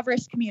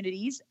impoverished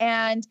communities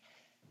and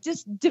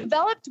just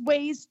developed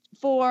ways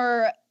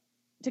to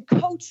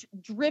coach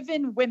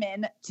driven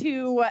women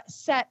to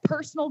set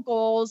personal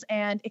goals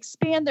and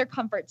expand their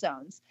comfort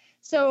zones.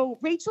 So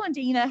Rachel and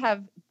Dana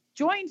have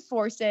joined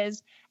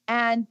forces,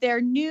 and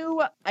their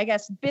new,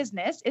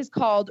 business is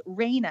called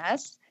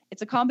Rainus.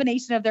 It's a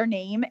combination of their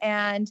name,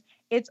 and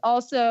it's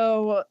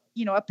also,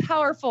 a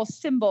powerful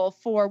symbol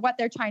for what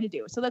they're trying to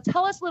do. So let's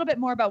tell us a little bit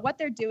more about what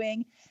they're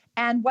doing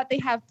and what they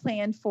have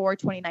planned for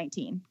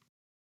 2019.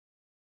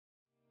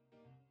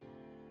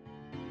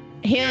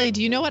 Haley,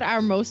 do you know what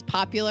our most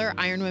popular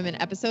Iron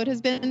Women episode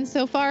has been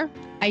so far?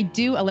 I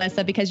do,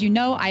 Alyssa, because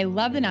I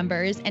love the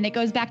numbers, and it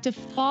goes back to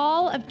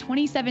fall of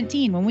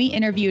 2017 when we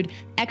interviewed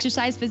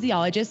exercise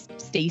physiologist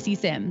Stacy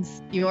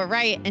Sims. You are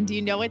right. And do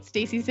you know what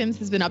Stacy Sims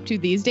has been up to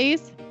these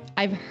days?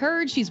 I've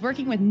heard she's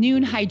working with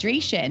Noon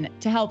Hydration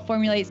to help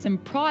formulate some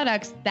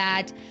products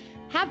that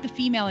have the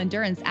female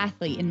endurance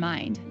athlete in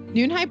mind.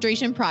 Noon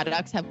Hydration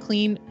products have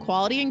clean,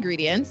 quality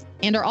ingredients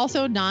and are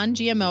also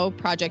non-GMO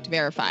project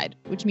verified,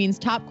 which means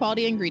top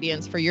quality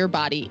ingredients for your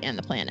body and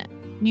the planet.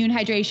 Noon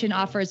Hydration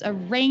offers a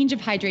range of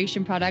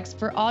hydration products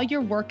for all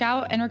your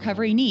workout and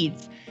recovery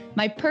needs.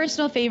 My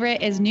personal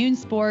favorite is Noon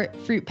Sport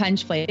Fruit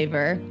Punch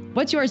flavor.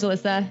 What's yours,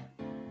 Alyssa?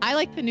 I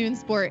like the Noon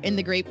Sport in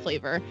the grape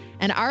flavor,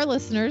 and our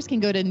listeners can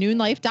go to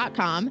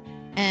noonlife.com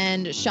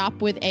and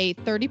shop with a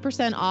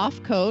 30%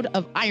 off code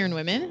of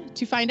IronWomen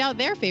to find out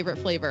their favorite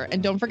flavor.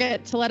 And don't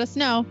forget to let us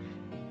know.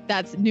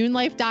 That's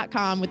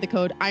noonlife.com with the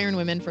code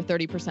IronWomen for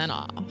 30%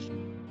 off.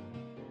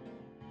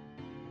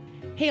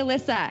 Hey,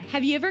 Alyssa,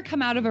 have you ever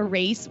come out of a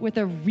race with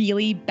a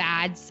really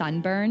bad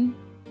sunburn?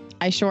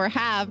 I sure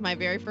have. My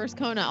very first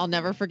Kona, I'll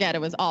never forget.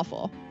 It was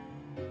awful.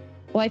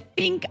 Well, I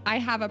think I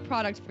have a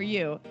product for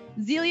you.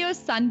 Zelios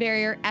Sun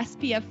Barrier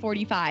SPF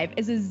 45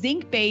 is a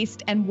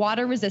zinc-based and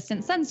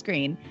water-resistant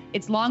sunscreen.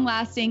 It's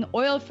long-lasting,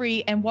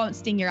 oil-free, and won't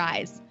sting your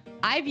eyes.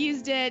 I've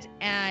used it,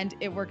 and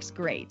it works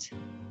great.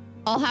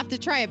 I'll have to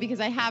try it because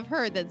I have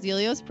heard that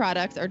Zelios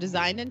products are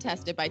designed and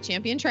tested by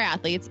champion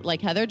triathletes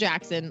like Heather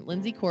Jackson,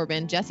 Lindsay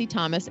Corbin, Jesse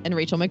Thomas, and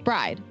Rachel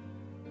McBride.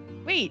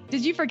 Wait,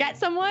 did you forget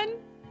someone?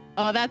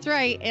 Oh, that's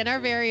right. And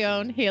our very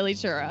own Haley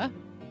Chura.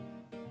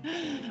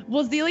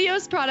 Well,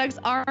 Zealios products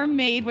are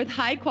made with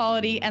high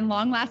quality and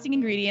long-lasting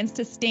ingredients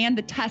to stand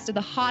the test of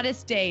the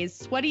hottest days,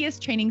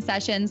 sweatiest training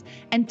sessions,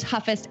 and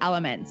toughest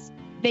elements.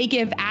 They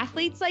give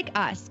athletes like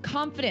us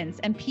confidence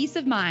and peace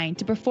of mind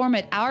to perform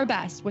at our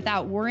best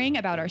without worrying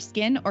about our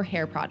skin or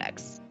hair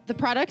products. The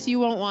products you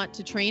won't want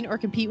to train or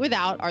compete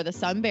without are the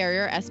Sun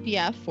Barrier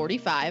SPF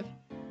 45,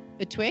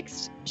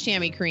 Betwixt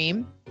Chamois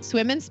Cream,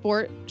 Swim and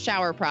Sport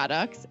shower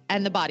products,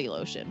 and the body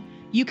lotion.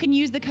 You can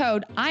use the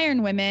code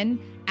IRONWOMEN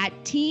at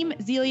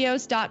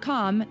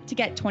teamzealios.com to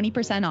get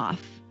 20%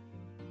 off.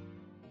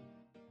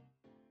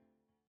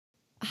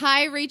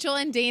 Hi, Rachel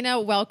and Dana.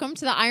 Welcome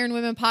to the Iron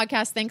Women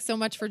podcast. Thanks so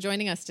much for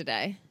joining us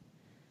today.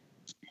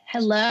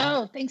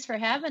 Hello. Thanks for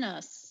having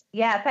us.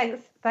 Yeah,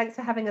 thanks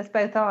for having us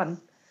both on.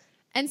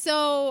 And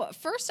so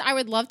first, I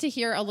would love to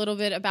hear a little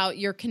bit about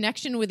your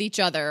connection with each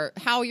other,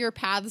 how your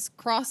paths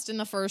crossed in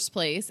the first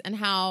place, and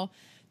how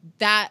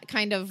that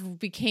kind of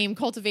became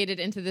cultivated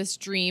into this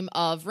dream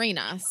of Reign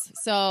Us.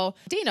 So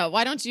Dana,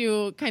 why don't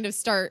you kind of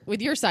start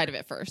with your side of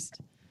it first?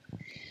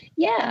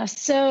 Yeah.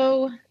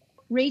 So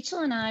Rachel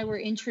and I were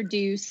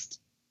introduced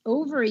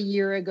over a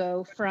year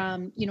ago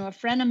from, a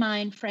friend of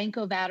mine,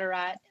 Franco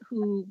Vatterat,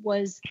 who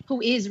is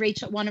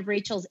one of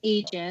Rachel's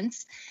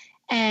agents.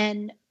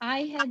 And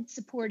I had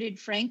supported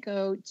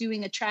Franco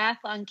doing a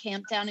triathlon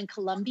camp down in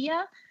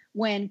Colombia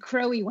when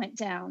Crowie went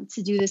down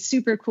to do this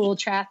super cool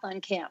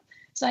triathlon camp.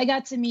 So I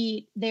got to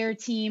meet their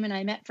team and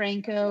I met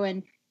Franco,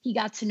 and he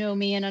got to know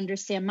me and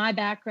understand my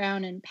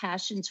background and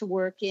passion to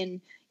work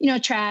in,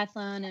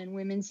 triathlon and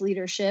women's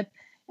leadership.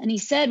 And he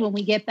said, when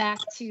we get back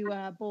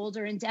to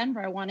Boulder and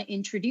Denver, I want to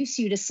introduce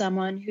you to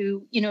someone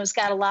who, has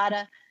got a lot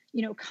of,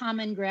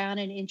 common ground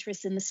and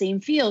interest in the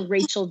same field,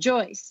 Rachel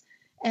Joyce.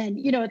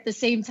 And, at the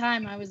same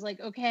time, I was like,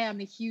 okay,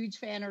 I'm a huge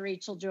fan of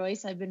Rachel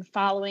Joyce. I've been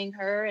following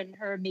her and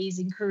her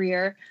amazing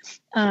career.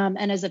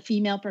 And as a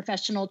female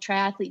professional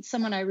triathlete,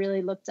 someone I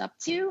really looked up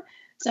to.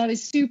 So I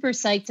was super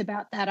psyched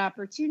about that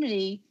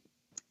opportunity.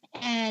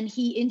 And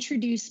he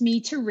introduced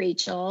me to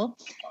Rachel.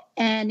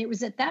 And it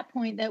was at that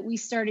point that we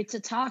started to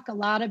talk a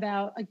lot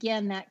about,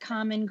 again, that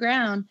common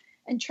ground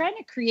and trying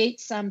to create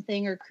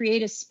something or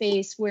create a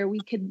space where we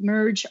could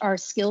merge our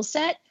skill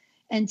set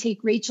and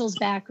take Rachel's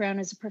background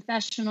as a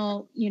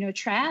professional,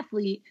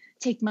 triathlete,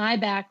 take my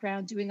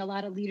background doing a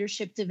lot of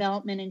leadership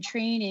development and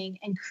training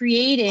and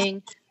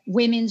creating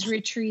women's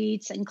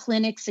retreats and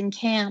clinics and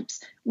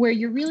camps where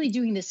you're really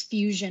doing this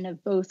fusion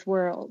of both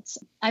worlds.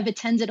 I've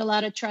attended a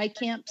lot of tri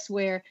camps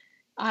where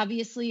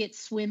obviously it's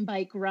swim,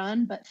 bike,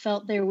 run, but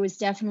felt there was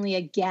definitely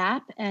a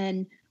gap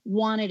and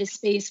wanted a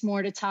space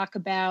more to talk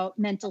about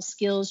mental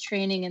skills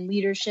training and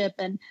leadership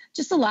and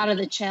just a lot of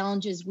the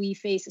challenges we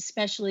face,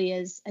 especially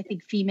as I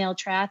think female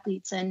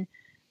triathletes. And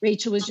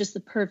Rachel was just the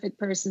perfect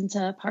person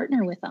to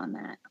partner with on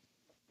that.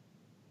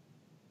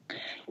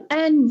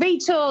 And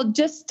Rachel,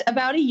 just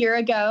about a year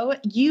ago,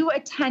 you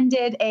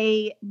attended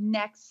a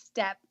Next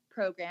Step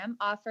program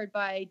offered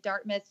by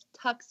Dartmouth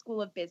Tuck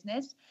School of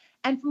Business.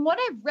 And from what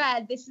I've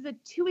read, this is a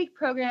 2-week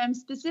program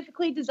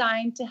specifically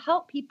designed to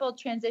help people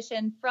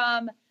transition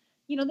from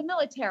the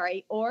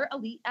military or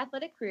elite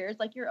athletic careers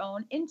like your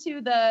own into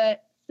the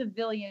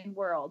civilian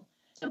world.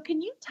 So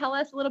can you tell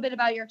us a little bit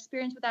about your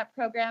experience with that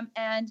program?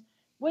 And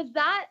was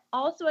that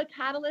also a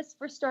catalyst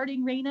for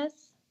starting Reign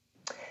Us?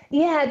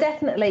 Yeah,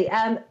 definitely.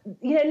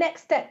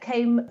 Next Step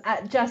came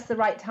at just the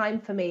right time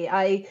for me.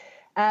 I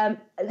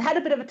had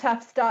a bit of a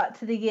tough start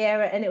to the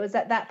year, and it was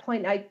at that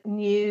point I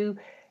knew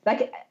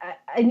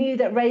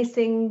that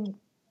racing,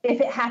 if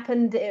it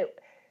happened,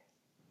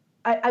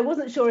 I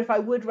wasn't sure if I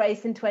would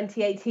race in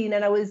 2018,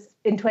 and I was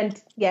it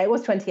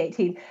was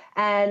 2018,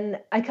 and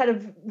I kind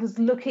of was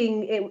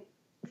looking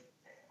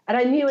and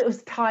I knew it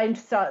was time to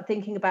start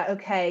thinking about,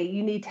 okay,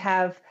 you need to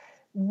have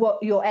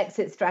what your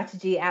exit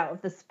strategy out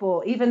of the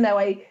sport, even though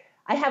I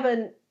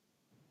haven't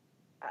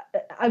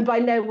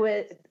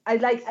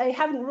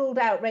ruled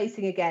out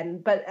racing again,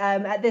 but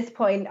at this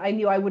point I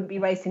knew I wouldn't be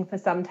racing for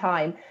some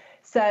time.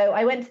 So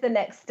I went to the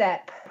Next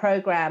Step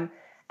program,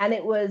 and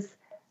it was,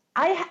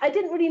 I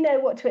didn't really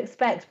know what to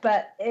expect,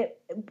 but it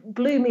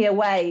blew me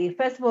away.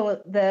 First of all,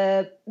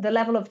 the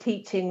level of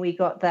teaching we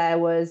got there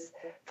was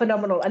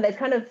phenomenal. And they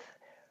kind of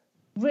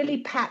really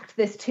packed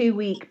this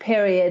 2-week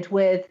period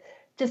with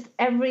just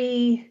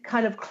every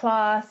kind of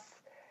class.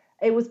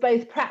 It was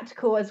both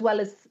practical as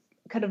well as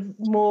kind of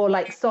more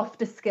like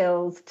softer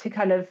skills to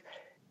kind of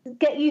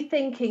get you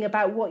thinking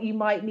about what you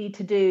might need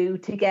to do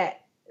to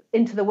get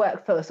into the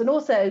workforce, and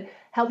also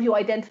help you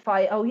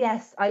identify, oh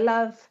yes, I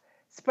love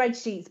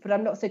spreadsheets, but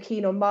I'm not so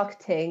keen on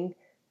marketing.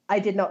 I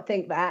did not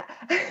think that.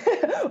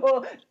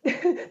 Or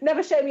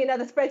never show me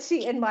another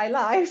spreadsheet in my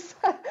life,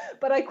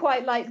 but I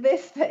quite like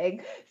this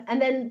thing.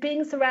 And then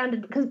being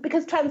surrounded,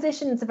 because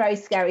transition is a very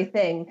scary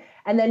thing.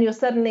 And then you're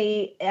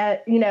suddenly, I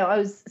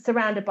was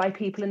surrounded by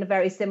people in a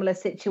very similar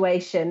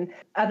situation,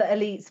 other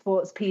elite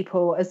sports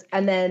people,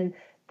 and then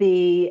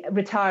the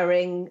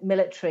retiring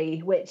military,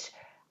 which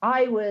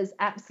I was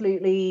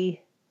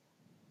absolutely,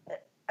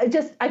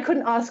 I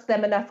couldn't ask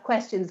them enough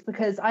questions,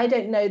 because I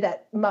don't know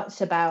that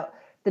much about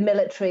the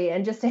military,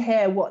 and just to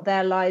hear what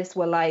their lives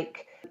were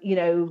like,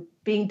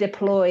 being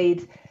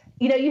deployed.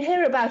 You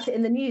hear about it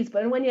in the news,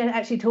 but when you're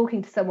actually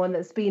talking to someone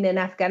that's been in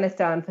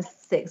Afghanistan for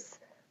 6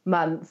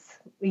 months,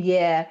 a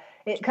year,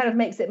 it kind of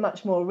makes it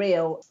much more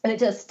real. And it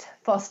just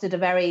fostered a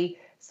very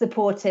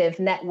supportive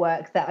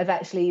network that I've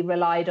actually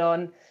relied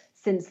on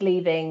since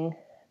leaving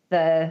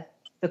the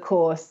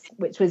course,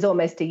 which was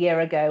almost a year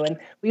ago. And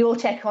we all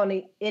check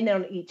in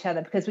on each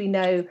other because we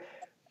know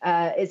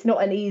it's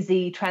not an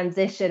easy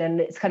transition, and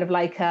it's kind of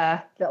like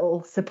a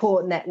little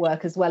support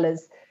network, as well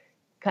as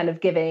kind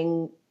of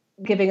giving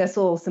us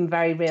all some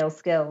very real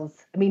skills.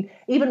 I mean,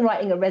 even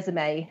writing a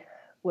resume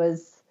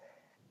was,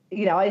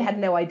 I had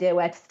no idea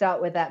where to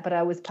start with that, but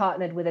I was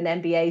partnered with an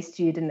MBA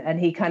student, and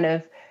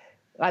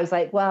I was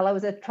like, well, I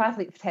was a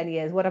triathlete for 10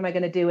 years. What am I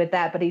going to do with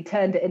that? But he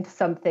turned it into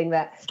something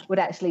that would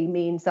actually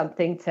mean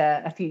something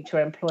to a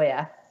future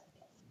employer.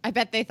 I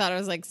bet they thought it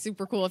was like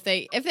super cool if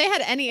they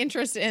had any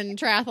interest in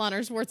triathlon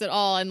or sports at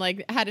all, and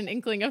like had an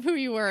inkling of who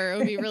you were. It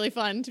would be really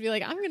fun to be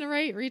like, I'm going to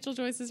write Rachel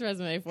Joyce's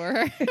resume for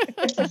her.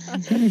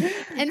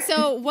 And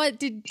so what,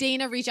 did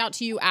Dana reach out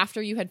to you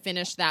after you had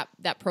finished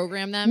that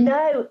program then?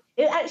 No,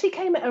 it actually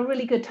came at a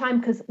really good time,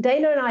 because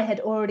Dana and I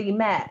had already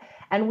met,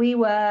 and we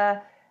were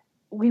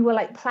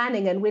like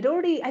planning, and we'd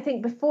already, I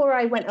think before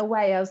I went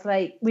away, I was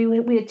like, we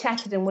had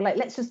chatted and we're like,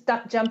 let's just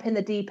jump in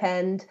the deep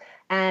end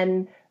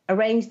and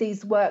arrange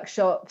these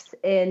workshops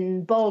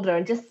in Boulder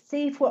and just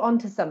see if we're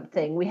onto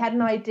something. We had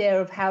an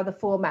idea of how the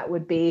format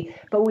would be,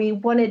 but we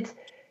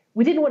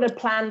didn't want to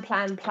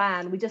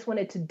plan. We just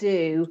wanted to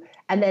do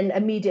and then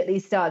immediately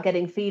start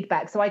getting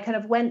feedback. So I kind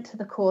of went to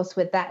the course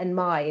with that in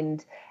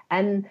mind.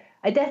 And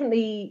I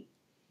definitely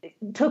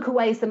took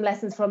away some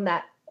lessons from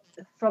that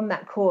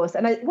course.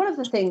 And one of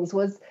the things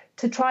was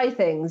to try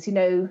things.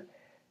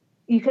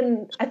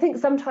 I think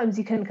sometimes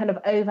you can kind of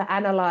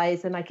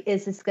overanalyze and like,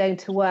 is this going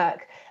to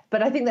work?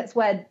 But I think that's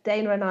where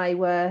Dana and I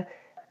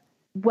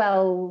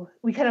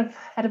we kind of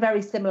had a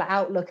very similar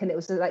outlook, and it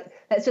was like,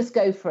 let's just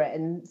go for it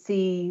and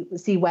see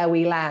where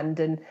we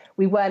land. And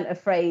we weren't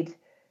afraid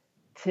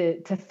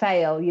to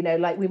fail,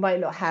 like we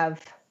might not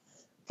have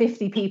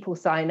 50 people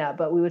sign up,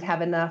 but we would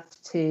have enough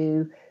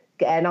to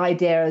get an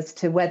idea as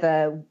to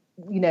whether,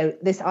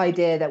 this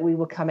idea that we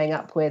were coming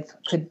up with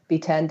could be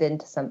turned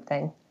into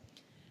something.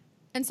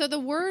 And so the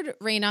word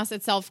reinas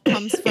itself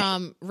comes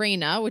from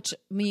reina, which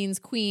means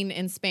queen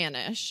in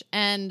Spanish.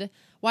 And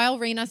while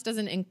reinas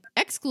doesn't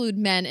exclude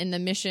men in the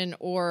mission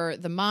or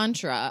the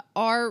mantra,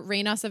 are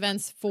reinas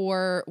events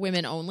for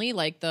women only,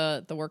 like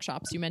the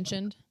workshops you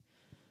mentioned?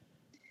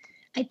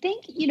 I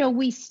think,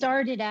 we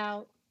started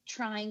out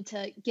trying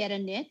to get a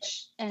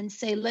niche and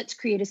say, let's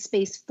create a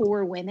space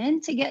for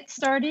women to get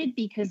started,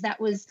 because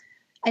that was,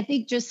 I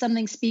think, just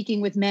something,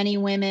 speaking with many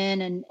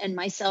women and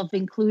myself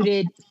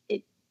included,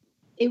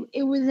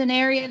 it was an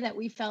area that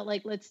we felt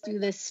like, let's do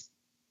this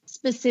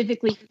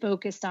specifically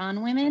focused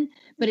on women,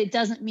 but it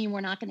doesn't mean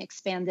we're not going to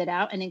expand it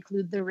out and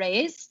include the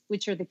Rays,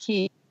 which are the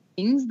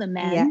kings, the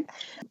men.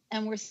 Yeah.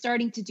 And we're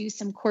starting to do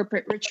some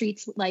corporate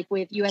retreats, like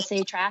with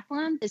USA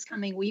Triathlon this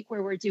coming week,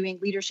 where we're doing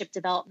leadership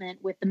development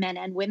with the men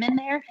and women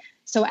there.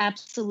 So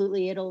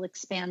absolutely, it'll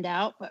expand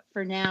out. But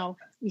for now,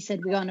 we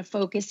said we want to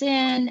focus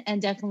in and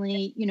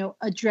definitely,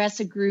 address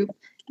a group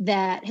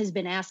that has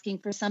been asking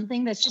for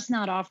something that's just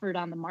not offered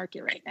on the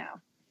market right now.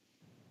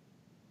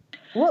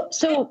 Go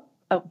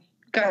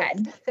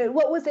ahead. So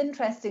what was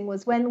interesting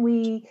was when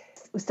we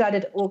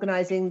started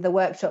organizing the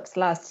workshops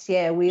last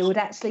year, we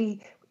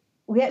actually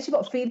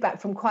got feedback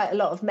from quite a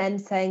lot of men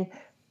saying,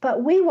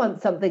 but we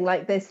want something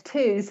like this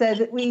too. So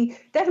that we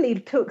definitely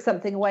took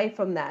something away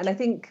from that. And I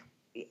think,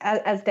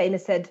 as Dana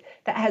said,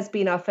 that has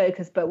been our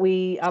focus, but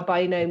we are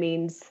by no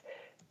means,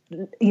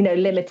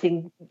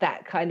 limiting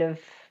that kind of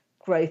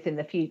growth in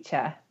the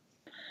future.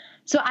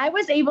 So I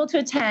was able to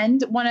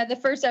attend one of the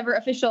first ever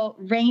official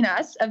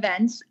Reinas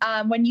events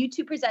when you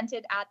two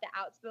presented at the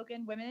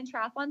Outspoken Women in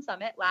Triathlon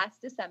Summit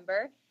last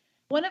December.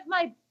 One of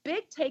my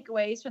big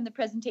takeaways from the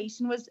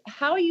presentation was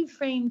how you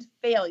framed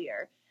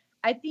failure.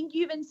 I think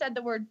you even said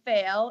the word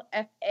fail,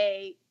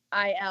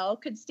 F-A-I-L,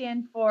 could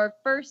stand for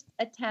first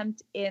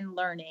attempt in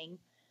learning.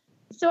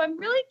 So I'm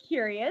really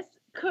curious,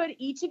 could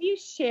each of you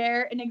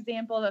share an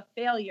example of a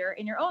failure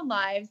in your own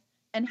lives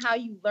and how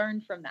you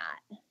learned from that?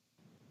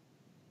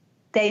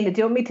 Dana, do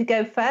you want me to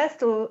go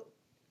first, or?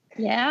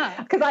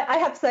 Yeah. Because I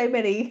have so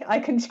many I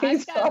can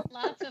choose from. I've got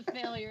lots of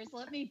failures.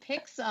 Let me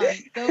pick some.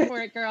 Go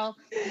for it, girl.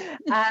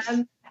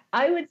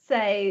 I would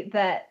say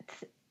that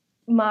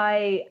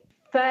my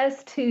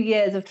first 2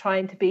 years of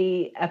trying to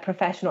be a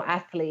professional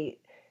athlete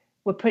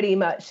were pretty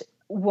much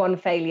one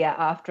failure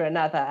after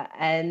another.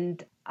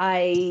 And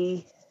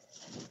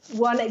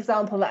one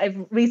example that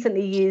I've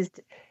recently used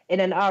in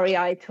an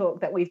REI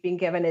talk that we've been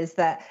given is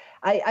that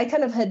I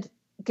kind of had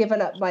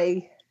given up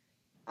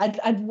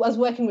I was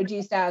working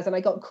reduced hours, and I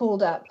got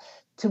called up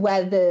to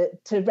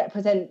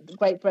represent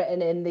Great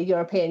Britain in the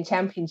European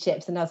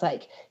Championships. And I was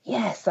like,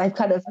 yes, I've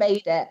kind of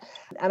made it.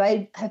 And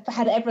I have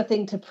had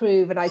everything to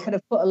prove, and I kind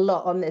of put a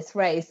lot on this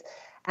race.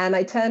 And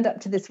I turned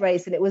up to this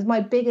race, and it was my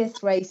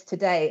biggest race to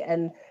date.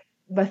 And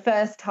my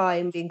first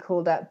time being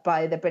called up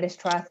by the British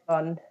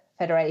Triathlon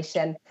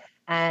Federation,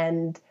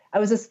 and I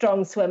was a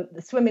strong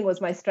swimming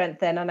was my strength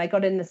then, and I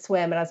got in the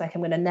swim and I was like,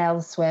 I'm going to nail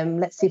the swim,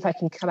 let's see if I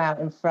can come out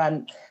in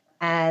front.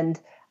 And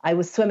I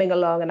was swimming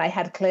along and I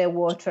had clear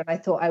water, and I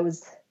thought I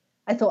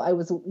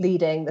was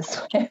leading the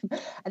swim.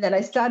 And then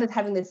I started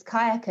having this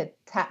kayaker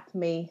tap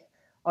me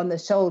on the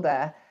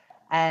shoulder,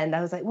 and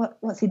I was like,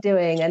 what's he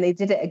doing? And he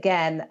did it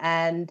again,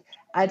 and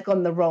I'd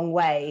gone the wrong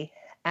way,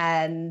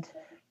 and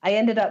I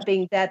ended up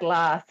being dead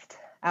last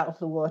out of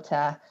the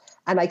water,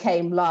 and I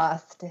came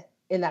last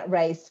in that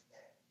race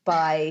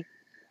by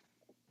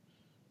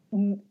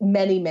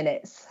many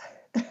minutes.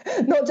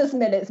 Not just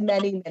minutes,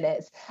 many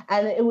minutes.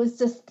 And it was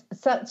just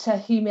such a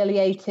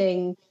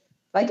humiliating,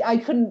 like I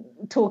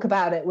couldn't talk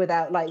about it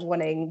without like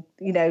wanting,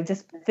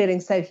 just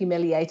feeling so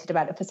humiliated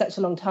about it for such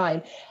a long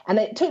time. And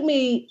it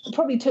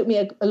probably took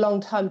me a long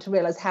time to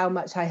realize how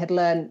much I had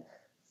learned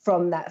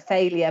from that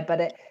failure.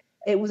 But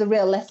it was a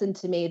real lesson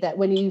to me that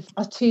when you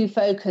are too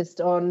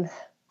focused on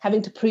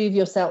having to prove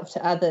yourself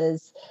to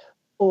others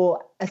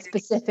or a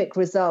specific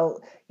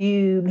result,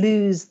 you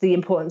lose the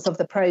importance of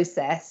the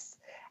process.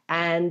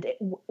 And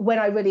when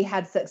I really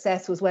had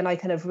success was when I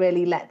kind of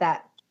really let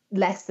that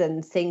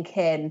lesson sink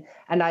in,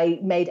 and I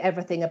made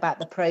everything about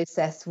the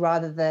process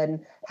rather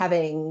than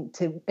having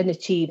to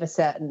achieve a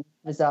certain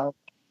result.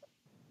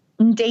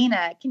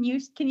 Dana, can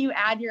you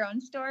add your own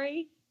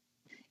story?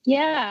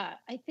 Yeah,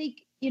 I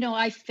think,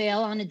 I fail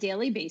on a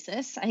daily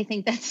basis. I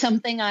think that's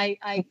something I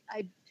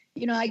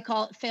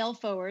call it fail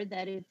forward,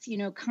 that it's,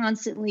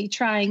 constantly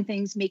trying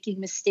things, making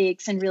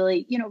mistakes, and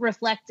really,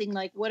 reflecting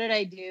like, what did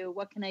I do?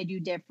 What can I do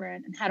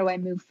different? And how do I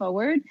move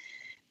forward?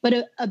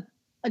 But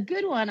a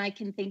good one I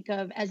can think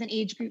of as an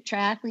age group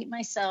triathlete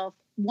myself,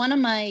 one of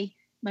my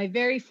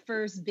very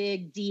first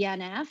big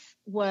DNF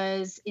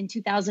was in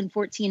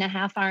 2014, a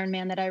half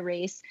Ironman that I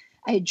raced.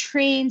 I had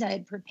trained, I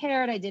had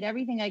prepared, I did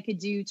everything I could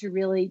do to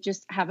really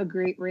just have a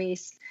great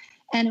race.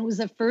 And it was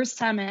the first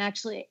time I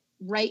actually,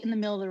 right in the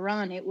middle of the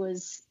run,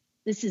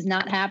 this is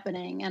not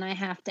happening and I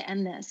have to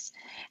end this.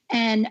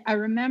 And I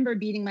remember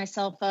beating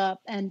myself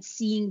up and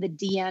seeing the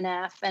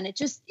DNF, and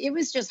it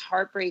was just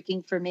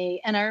heartbreaking for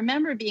me. And I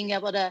remember being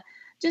able to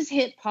just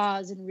hit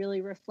pause and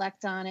really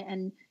reflect on it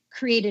and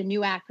create a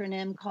new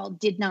acronym called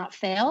Did Not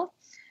Fail,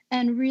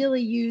 and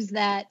really use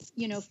that,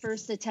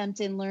 first attempt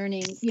in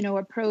learning,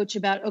 approach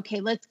about, okay,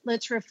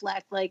 let's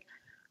reflect, like,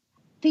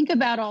 think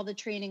about all the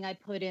training I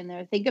put in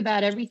there. Think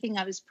about everything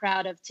I was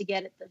proud of to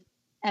get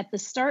at the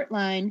start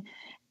line,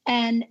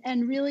 and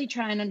really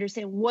try and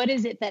understand what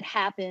is it that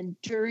happened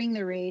during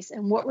the race,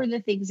 and what were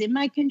the things in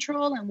my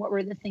control and what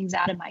were the things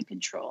out of my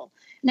control.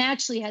 And I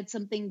actually had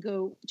something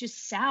go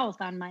just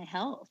south on my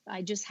health.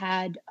 I just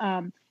had,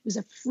 it was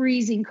a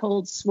freezing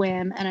cold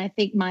swim, and I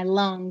think my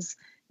lungs,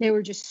 they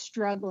were just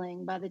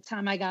struggling by the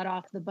time I got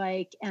off the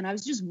bike, and I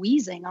was just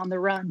wheezing on the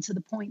run to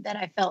the point that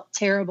I felt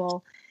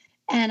terrible.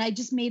 And I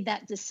just made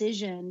that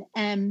decision.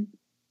 And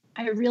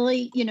I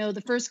really,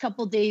 the first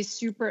couple of days,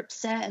 super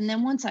upset. And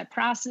then once I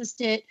processed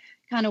it,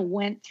 kind of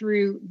went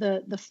through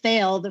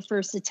the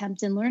first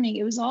attempt in learning,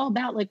 it was all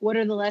about like, what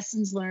are the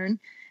lessons learned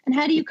and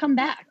how do you come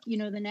back,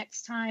 the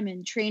next time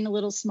and train a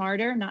little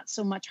smarter, not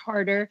so much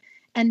harder.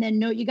 And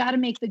then you got to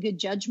make the good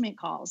judgment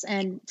calls.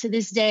 And to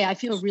this day, I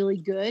feel really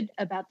good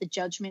about the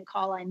judgment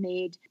call I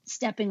made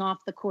stepping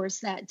off the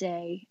course that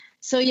day.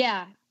 So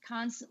yeah,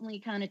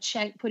 constantly kind of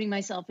putting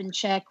myself in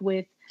check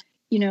with,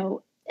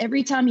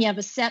 every time you have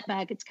a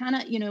setback, it's kind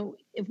of,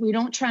 if we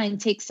don't try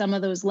and take some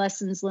of those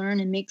lessons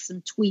learned and make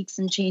some tweaks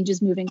and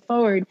changes moving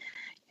forward,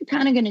 you're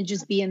kind of going to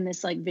just be in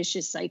this like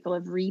vicious cycle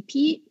of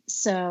repeat.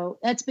 So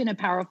that's been a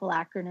powerful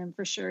acronym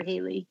for sure,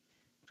 Haley,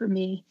 for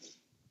me.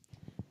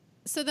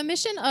 So the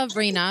mission of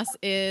Reinas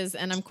is,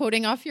 and I'm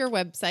quoting off your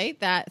website,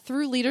 that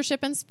through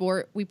leadership and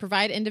sport, we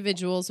provide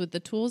individuals with the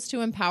tools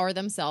to empower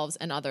themselves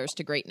and others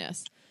to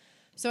greatness.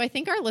 So I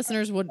think our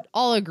listeners would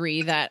all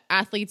agree that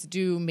athletes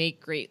do make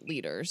great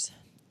leaders.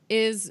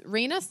 Is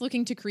Reinas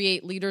looking to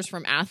create leaders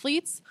from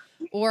athletes,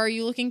 or are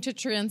you looking to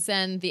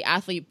transcend the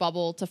athlete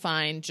bubble to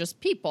find just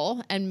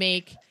people and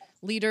make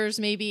leaders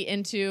maybe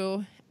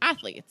into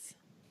athletes?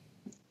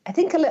 I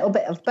think a little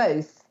bit of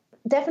both.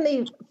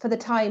 Definitely for the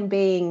time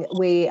being,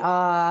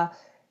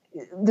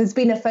 there's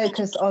been a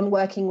focus on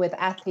working with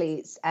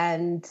athletes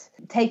and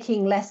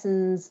taking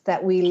lessons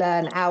that we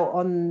learn out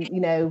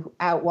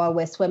while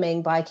we're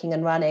swimming, biking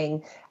and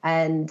running,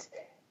 and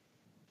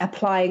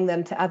applying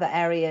them to other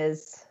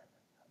areas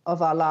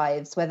of our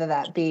lives, whether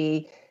that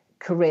be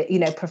career,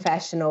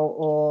 professional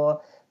or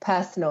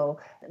personal.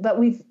 But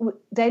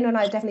Dana and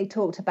I have definitely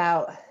talked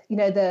about,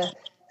 the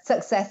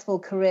successful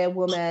career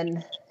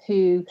woman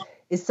who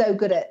is so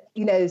good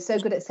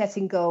at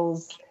setting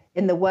goals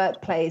in the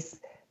workplace,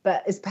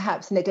 but is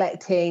perhaps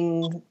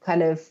neglecting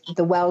kind of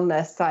the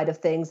wellness side of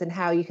things, and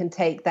how you can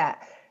take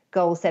that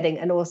goal setting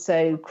and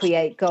also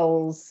create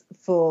goals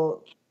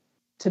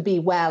to be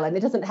well. And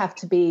it doesn't have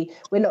to be,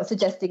 we're not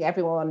suggesting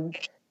everyone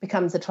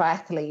becomes a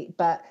triathlete,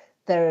 but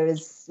there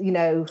is,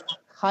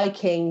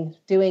 hiking,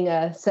 doing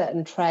a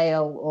certain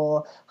trail,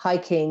 or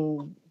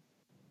hiking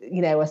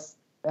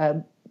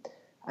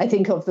I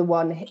think of the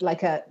one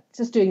like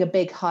just doing a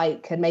big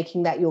hike and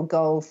making that your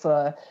goal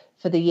for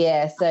the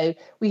year. So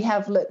we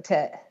have looked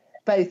at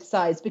both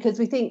sides because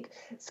we think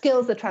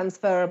skills are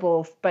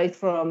transferable both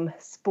from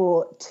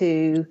sport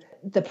to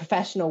the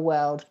professional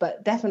world.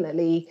 But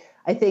definitely,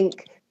 I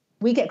think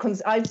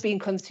I've been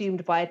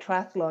consumed by a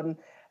triathlon,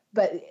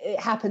 but it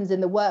happens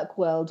in the work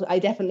world. I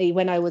definitely,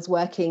 when I was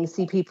working,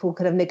 see people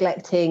kind of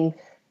neglecting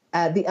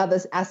the other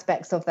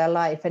aspects of their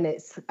life. And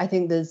I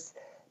think there's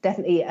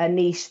definitely a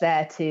niche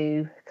there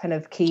to kind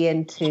of key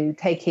into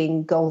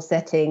taking goal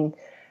setting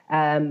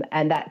and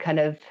that kind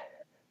of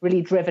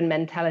really driven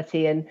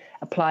mentality and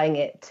applying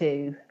it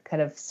to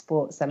kind of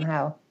sport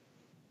somehow.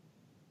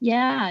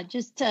 Yeah,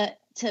 just to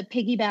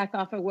piggyback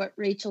off of what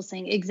Rachel's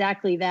saying,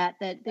 exactly that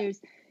there's,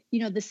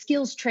 the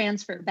skills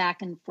transfer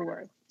back and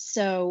forth.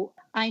 So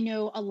I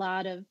know a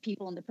lot of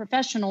people in the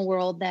professional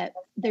world that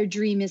their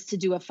dream is to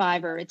do a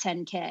 5 or a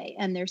 10K,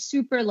 and they're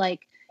super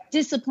like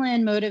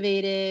disciplined,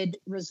 motivated,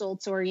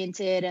 results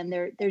oriented, and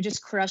they're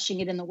just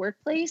crushing it in the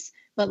workplace.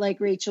 But like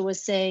Rachel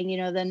was saying,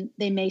 then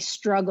they may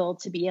struggle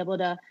to be able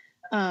to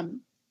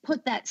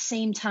put that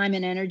same time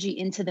and energy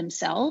into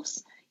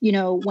themselves,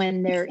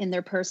 when they're in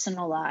their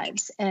personal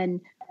lives.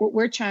 And what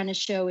we're trying to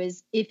show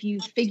is if you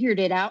figured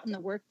it out in the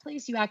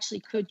workplace, you actually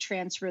could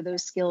transfer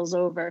those skills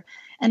over.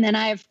 And then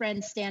I have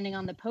friends standing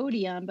on the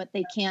podium, but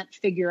they can't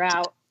figure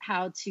out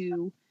how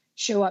to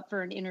show up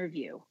for an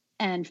interview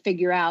and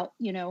figure out,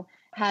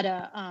 how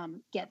to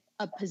get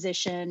a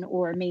position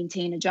or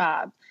maintain a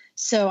job.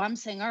 So I'm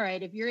saying, all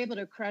right, if you're able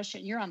to crush it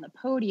and you're on the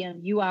podium,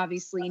 you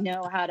obviously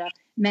know how to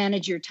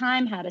manage your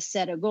time, how to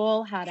set a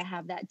goal, how to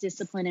have that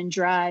discipline and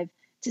drive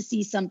to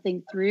see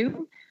something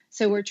through.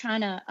 So we're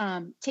trying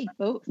to take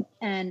both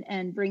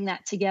and bring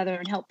that together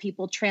and help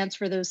people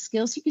transfer those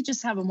skills so you could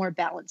just have a more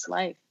balanced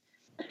life.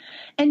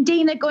 And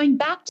Dana, going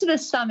back to the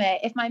summit,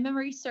 if my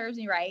memory serves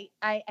me right,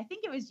 I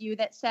think it was you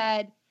that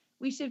said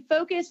we should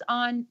focus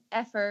on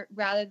effort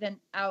rather than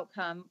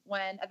outcome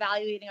when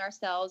evaluating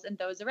ourselves and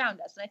those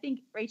around us. And I think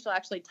Rachel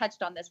actually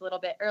touched on this a little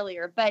bit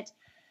earlier, but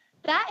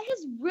that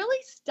has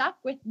really stuck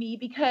with me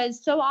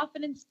because so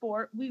often in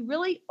sport, we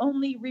really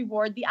only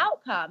reward the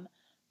outcome,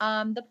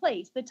 the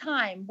place, the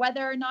time,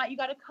 whether or not you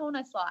got a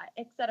Kona slot,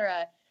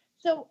 etc.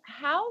 So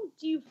how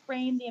do you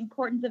frame the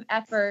importance of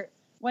effort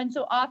when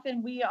so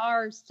often we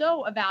are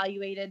so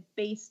evaluated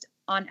based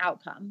on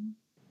outcome?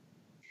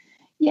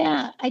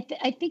 Yeah, I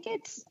think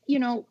it's,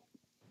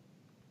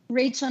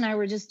 Rachel and I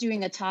were just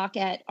doing a talk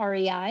at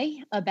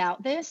REI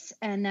about this,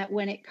 and that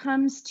when it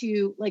comes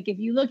to, like, if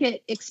you look at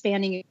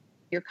expanding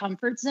your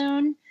comfort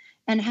zone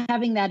and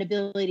having that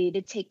ability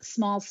to take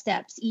small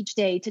steps each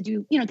day to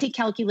do, take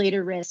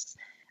calculated risks,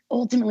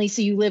 ultimately,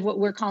 so you live what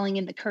we're calling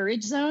in the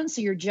courage zone.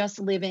 So you're just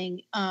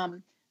living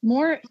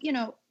more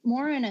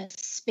in a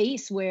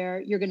space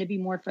where you're going to be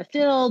more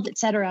fulfilled, et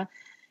cetera.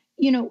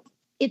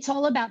 It's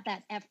all about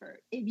that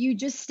effort. If you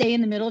just stay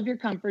in the middle of your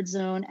comfort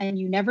zone and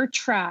you never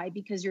try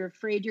because you're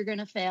afraid you're going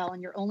to fail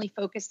and you're only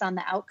focused on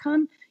the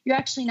outcome, you're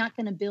actually not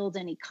going to build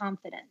any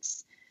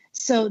confidence.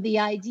 So the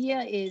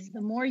idea is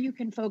the more you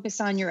can focus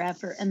on your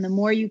effort and the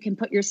more you can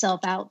put yourself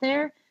out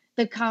there,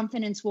 the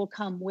confidence will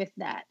come with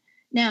that.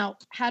 Now,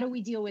 how do we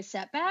deal with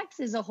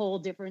setbacks is a whole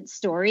different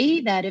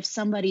story, that if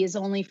somebody is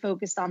only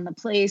focused on the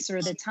place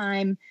or the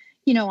time,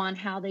 on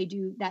how they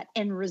do that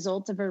end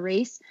result of a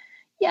race,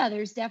 yeah,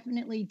 there's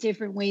definitely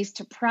different ways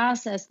to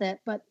process that.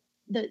 But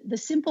the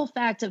simple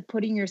fact of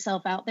putting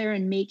yourself out there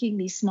and making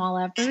these small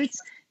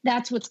efforts,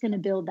 that's what's going to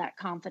build that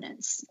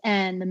confidence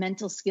and the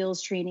mental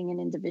skills training in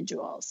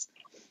individuals.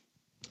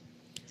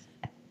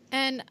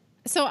 And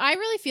so I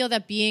really feel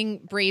that being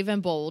brave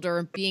and bold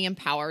or being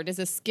empowered is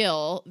a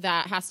skill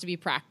that has to be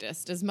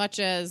practiced as much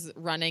as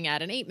running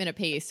at an 8-minute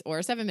pace or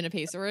a 7-minute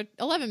pace or an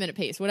 11-minute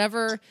pace,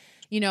 whatever,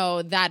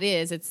 that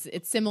is.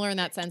 It's similar in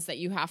that sense that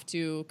you have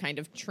to kind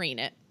of train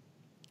it.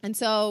 And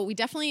so we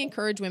definitely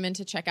encourage women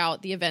to check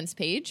out the events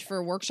page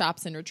for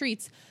workshops and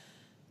retreats.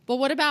 But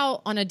what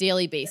about on a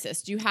daily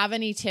basis? Do you have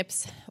any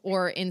tips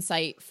or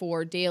insight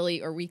for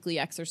daily or weekly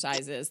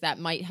exercises that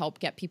might help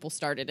get people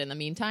started in the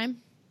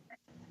meantime?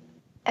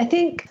 I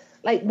think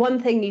like one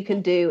thing you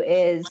can do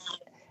is,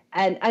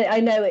 and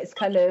I know it's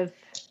kind of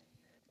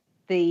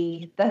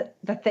the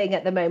thing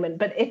at the moment,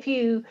 but if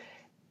you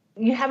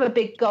have a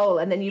big goal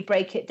and then you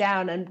break it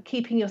down and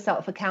keeping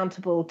yourself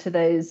accountable to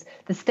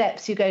the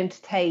steps you're going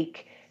to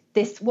take.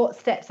 What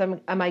steps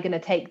am I going to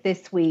take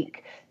this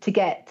week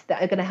that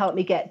are going to help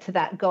me get to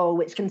that goal,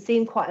 which can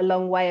seem quite a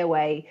long way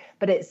away,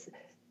 but it's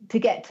to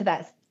get to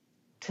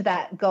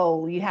that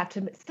goal, you have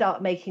to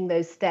start making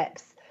those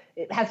steps.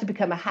 It has to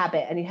become a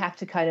habit, and you have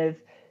to kind of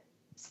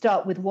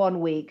start with 1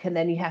 week and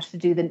then you have to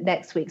do the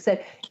next week.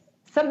 So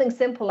something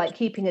simple like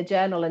keeping a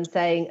journal and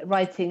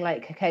writing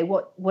like, okay,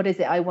 what is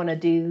it I want to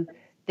do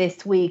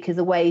this week is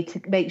a way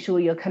to make sure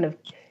you're kind of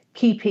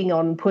keeping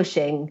on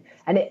pushing,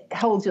 and it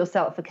holds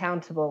yourself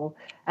accountable.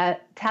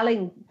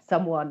 Telling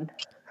someone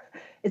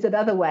is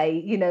another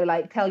way,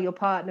 like tell your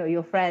partner or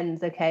your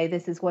friends, okay,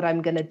 this is what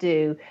I'm going to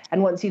do.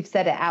 And once you've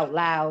said it out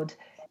loud,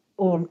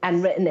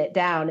 and written it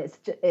down.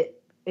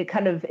 It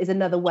kind of is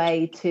another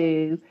way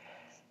to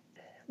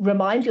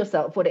remind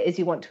yourself what it is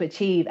you want to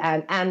achieve,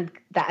 and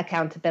that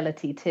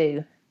accountability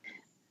too.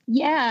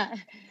 Yeah.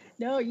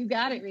 No, you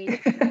got it,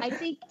 Rachel. I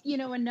think,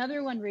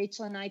 another one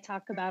Rachel and I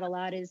talk about a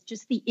lot is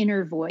just the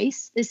inner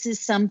voice. This is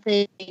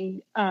something,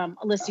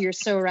 Alyssa, you're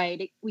so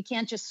right. We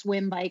can't just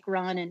swim, bike,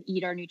 run, and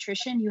eat our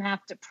nutrition. You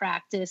have to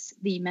practice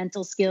the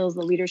mental skills,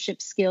 the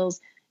leadership skills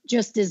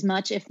just as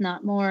much, if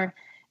not more.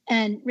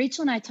 And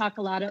Rachel and I talk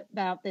a lot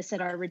about this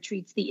at our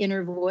retreats, the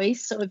inner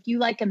voice. So if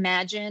you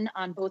imagine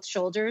on both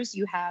shoulders,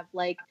 you have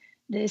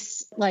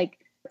this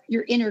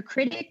your inner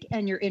critic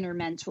and your inner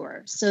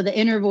mentor. So the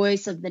inner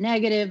voice of the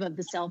negative, of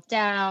the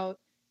self-doubt,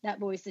 that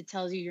voice that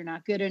tells you you're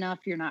not good enough,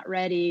 you're not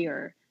ready,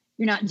 or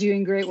you're not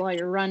doing great while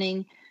you're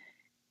running.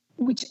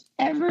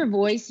 Whichever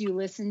voice you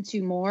listen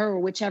to more, or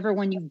whichever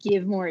one you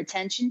give more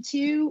attention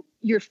to,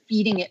 you're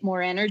feeding it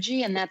more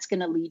energy, and that's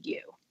going to lead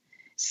you.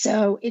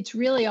 So it's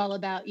really all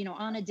about,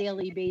 on a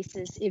daily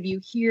basis, if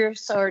you hear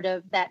sort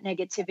of that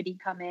negativity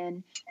come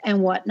in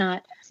and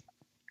whatnot,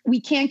 we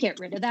can't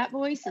get rid of that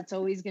voice. It's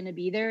always going to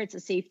be there. It's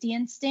a safety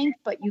instinct,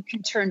 but you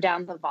can turn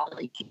down the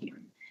volume.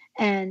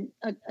 And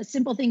a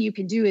simple thing you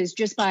can do is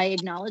just by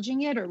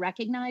acknowledging it or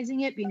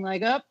recognizing it, being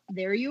like, oh,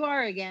 there you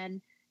are again.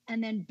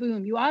 And then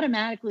boom, you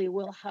automatically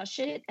will hush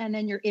it. And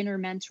then your inner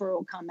mentor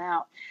will come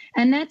out.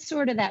 And that's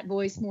sort of that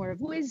voice more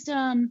of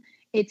wisdom.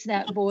 It's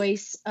that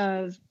voice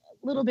of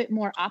a little bit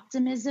more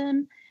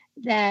optimism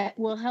that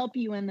will help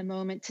you in the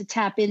moment to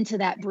tap into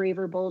that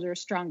braver, bolder,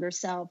 stronger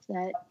self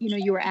that,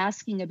 you were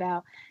asking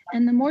about.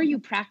 And the more you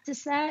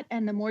practice that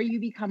and the more you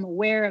become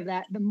aware of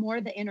that, the more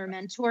the inner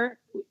mentor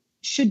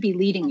should be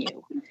leading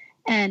you.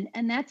 And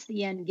that's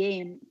the end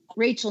game.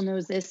 Rachel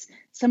knows this.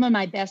 Some of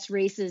my best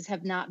races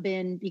have not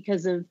been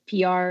because of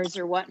PRs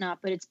or whatnot,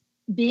 but it's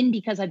been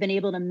because I've been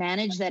able to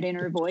manage that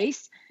inner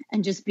voice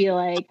and just be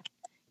like,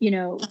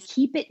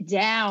 keep it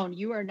down.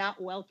 You are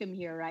not welcome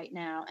here right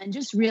now. And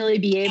just really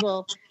be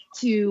able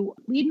to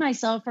lead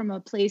myself from a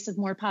place of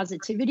more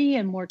positivity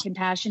and more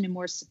compassion and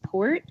more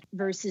support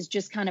versus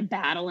just kind of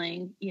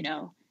battling,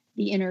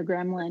 the inner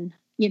gremlin,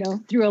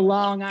 through a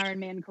long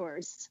Ironman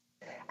course.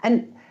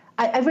 And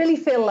I really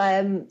feel,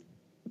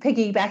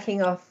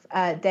 piggybacking off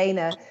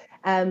Dana,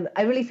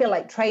 I really feel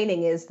like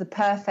training is a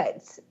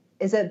perfect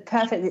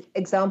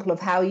example of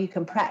how you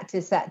can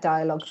practice that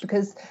dialogue,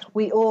 because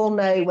we all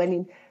know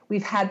when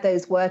we've had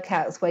those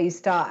workouts where you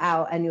start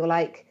out and you're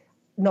like,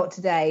 not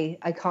today,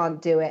 I can't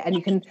do it. And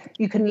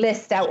you can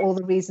list out all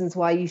the reasons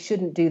why you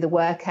shouldn't do the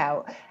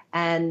workout.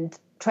 And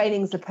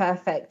training's the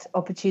perfect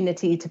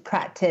opportunity to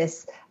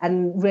practice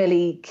and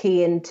really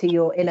key into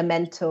your inner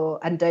mentor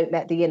and don't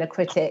let the inner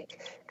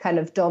critic kind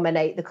of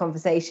dominate the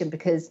conversation,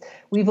 because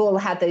we've all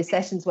had those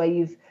sessions where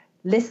you've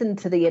listened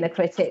to the inner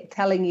critic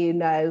telling you,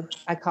 no,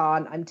 I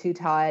can't, I'm too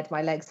tired,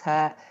 my legs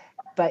hurt,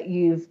 but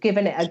you've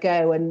given it a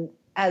go. And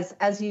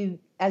as you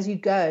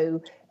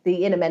go,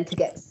 the inner mentor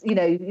gets,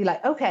 you're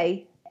like,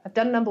 okay, I've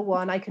done number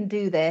one, I can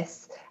do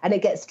this. And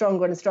it gets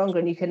stronger and stronger,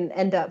 and you can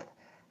end up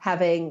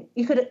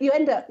you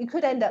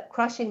could end up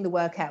crushing the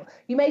workout.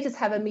 You may just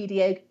have a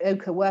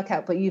mediocre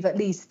workout, but you've at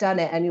least done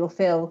it, and you'll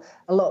feel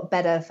a lot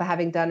better for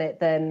having done it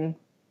than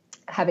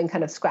having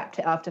kind of scrapped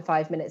it after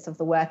 5 minutes of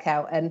the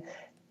workout. And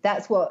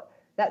that's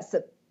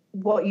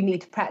what you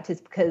need to practice,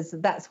 because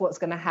that's what's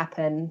going to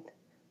happen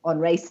on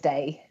race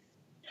day.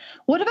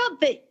 What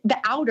about the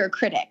outer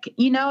critic?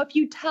 If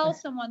you tell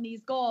someone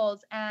these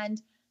goals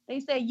and they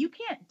say, you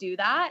can't do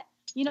that,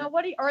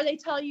 or they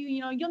tell you,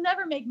 you'll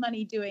never make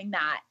money doing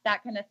that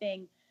kind of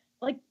thing.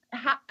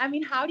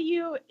 How do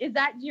you,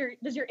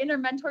 does your inner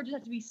mentor just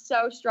have to be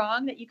so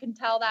strong that you can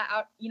tell that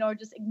out,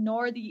 just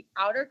ignore the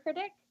outer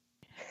critic?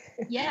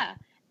 Yeah,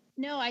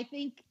 no, I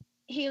think,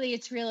 Haley,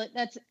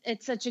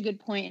 it's such a good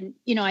point.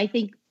 And, I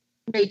think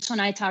Rachel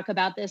and I talk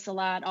about this a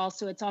lot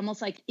also. It's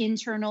almost like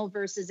internal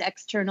versus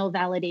external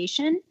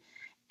validation.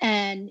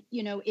 And,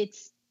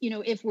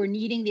 if we're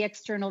needing the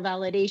external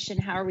validation,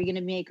 how are we going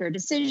to make our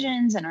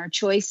decisions and our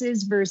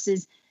choices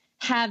versus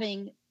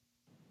having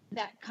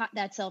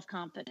that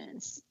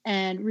self-confidence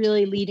and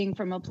really leading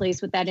from a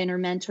place with that inner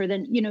mentor?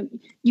 Then,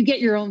 you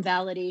get your own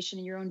validation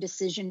and your own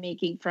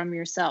decision-making from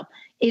yourself.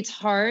 It's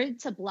hard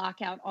to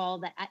block out all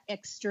the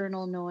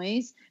external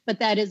noise, but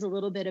that is a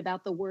little bit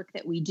about the work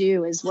that we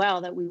do as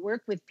well, that we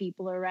work with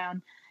people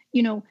around,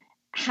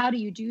 how do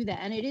you do that?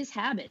 And it is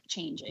habit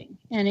changing.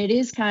 And it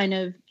is kind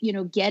of,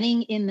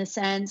 getting in the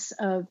sense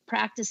of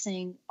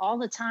practicing all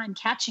the time,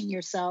 catching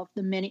yourself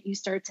the minute you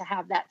start to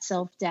have that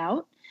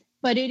self-doubt.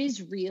 But it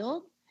is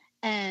real.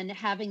 And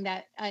having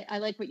that, I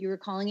like what you were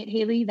calling it,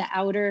 Haley, the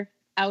outer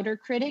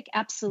critic.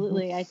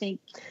 Absolutely. Mm-hmm. I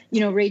think,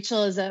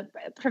 Rachel is a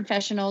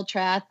professional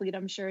triathlete.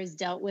 I'm sure has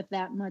dealt with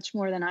that much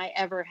more than I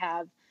ever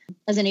have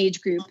as an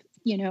age group,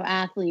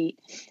 athlete.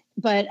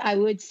 But I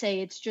would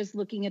say it's just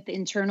looking at the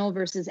internal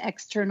versus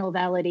external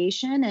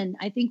validation. And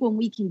I think when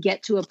we can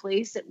get to a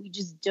place that we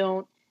just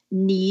don't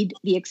need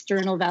the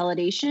external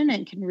validation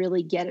and can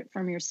really get it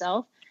from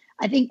yourself,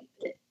 I think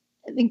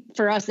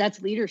for us,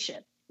 that's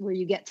leadership, where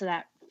you get to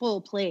that full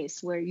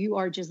place where you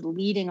are just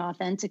leading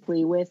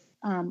authentically with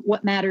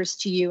what matters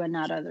to you and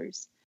not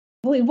others.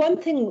 Well, one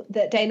thing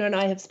that Dana and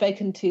I have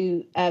spoken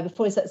to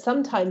before is that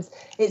sometimes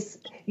if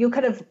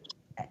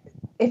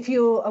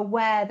you're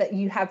aware that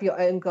you have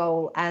your own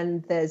goal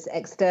and there's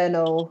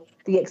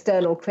the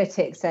external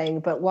critic saying,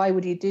 but why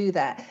would you do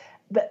that?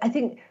 But I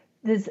think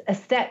there's a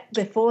step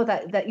before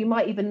that you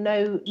might even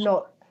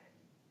not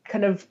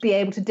kind of be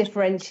able to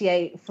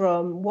differentiate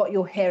from what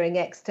you're hearing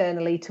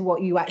externally to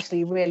what you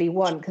actually really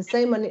want. Because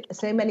so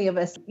many of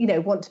us,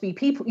 want to be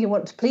people, you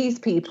want to please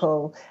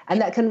people,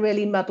 and that can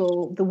really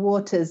muddle the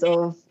waters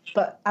of,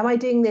 but am I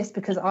doing this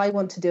because I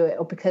want to do it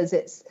or because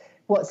it's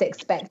what's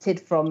expected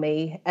from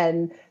me?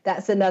 And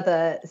that's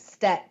another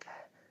step.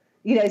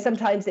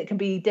 Sometimes it can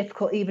be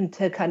difficult even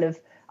to kind of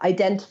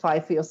identify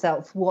for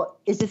yourself, what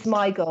is this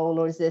my goal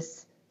or is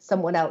this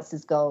someone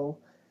else's goal?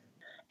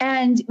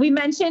 And we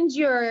mentioned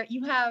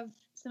you have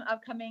some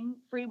upcoming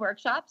free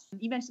workshops.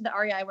 You mentioned the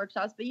REI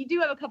workshops, but you do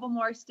have a couple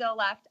more still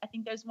left. I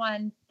think there's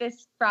one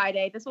this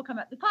Friday. The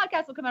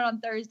podcast will come out on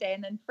Thursday.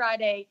 And then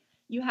Friday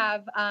you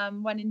have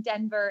one in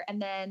Denver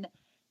and then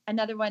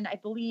another one, I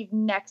believe,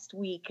 next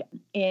week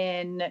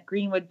in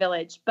Greenwood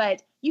Village.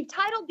 But you've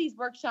titled these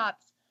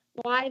workshops,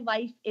 Why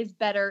Life is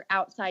Better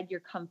Outside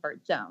Your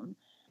Comfort Zone.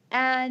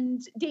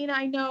 And Dana,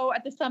 I know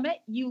at the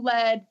summit, you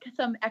led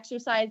some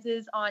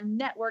exercises on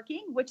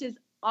networking, which is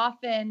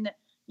often,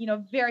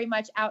 very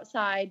much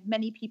outside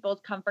many people's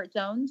comfort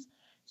zones.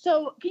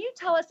 So can you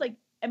tell us,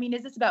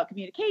 is this about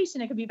communication?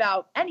 It could be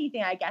about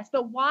anything, I guess,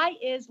 but why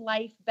is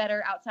life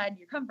better outside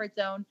your comfort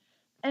zone?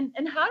 And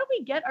how do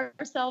we get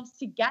ourselves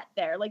to get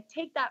there?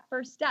 Take that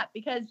first step,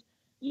 because,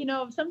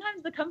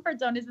 sometimes the comfort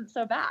zone isn't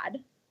so bad.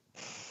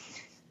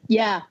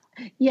 Yeah,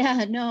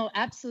 no,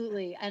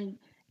 absolutely.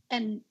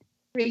 And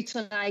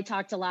Rachel and I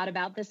talked a lot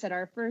about this at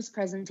our first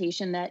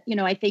presentation that,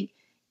 I think,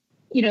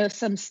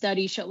 some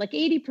studies show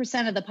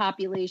 80% of the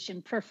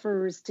population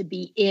prefers to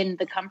be in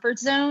the comfort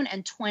zone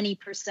and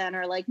 20%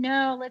 are like,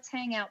 no, let's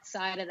hang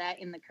outside of that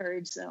in the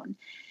courage zone.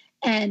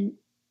 And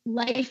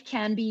life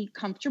can be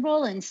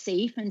comfortable and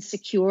safe and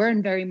secure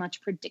and very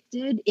much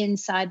predicted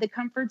inside the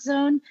comfort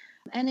zone.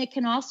 And it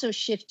can also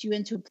shift you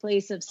into a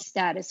place of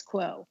status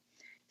quo.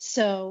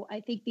 So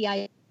I think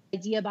the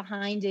idea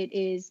behind it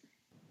is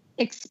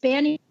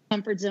expanding the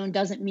comfort zone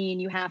doesn't mean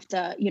you have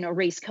to,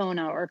 race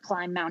Kona or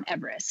climb Mount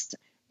Everest.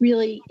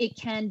 Really, it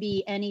can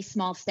be any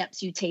small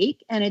steps you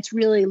take. And it's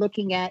really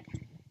looking at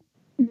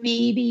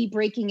maybe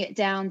breaking it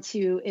down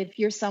to, if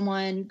you're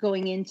someone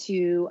going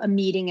into a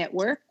meeting at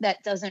work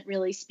that doesn't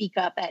really speak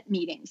up at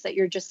meetings, that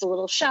you're just a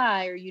little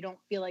shy or you don't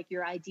feel like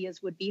your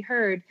ideas would be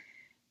heard.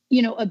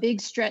 A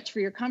big stretch for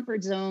your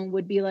comfort zone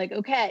would be like,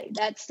 okay,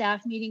 that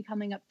staff meeting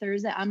coming up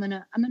Thursday, I'm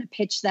gonna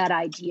pitch that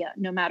idea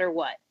no matter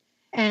what.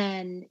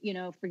 And,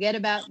 forget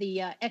about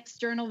the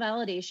external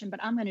validation,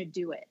 but I'm going to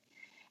do it.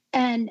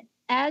 And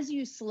as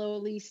you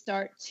slowly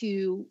start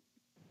to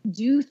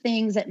do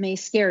things that may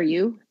scare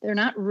you, they're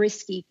not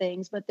risky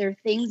things, but they're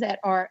things that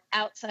are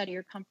outside of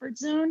your comfort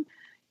zone,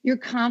 your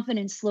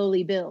confidence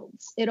slowly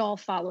builds. It all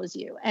follows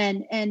you.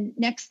 And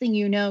next thing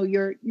you know,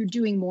 you're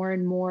doing more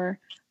and more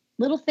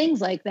little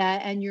things like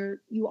that. And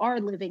you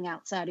are living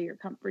outside of your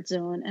comfort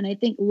zone. And I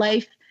think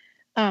life,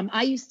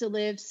 I used to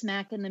live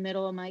smack in the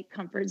middle of my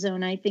comfort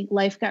zone. I think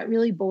life got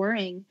really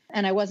boring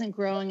and I wasn't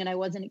growing and I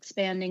wasn't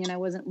expanding and I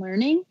wasn't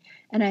learning.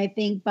 And I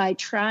think by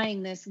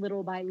trying this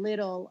little by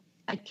little,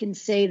 I can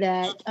say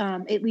that,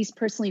 at least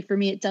personally for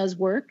me, it does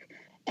work.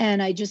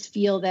 And I just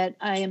feel that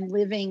I am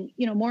living,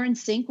 more in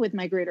sync with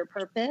my greater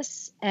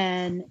purpose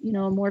and,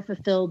 a more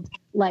fulfilled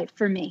life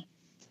for me.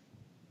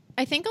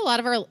 I think a lot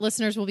of our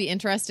listeners will be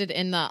interested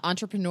in the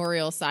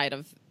entrepreneurial side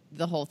of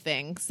the whole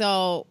thing.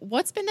 So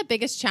what's been the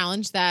biggest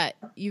challenge that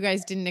you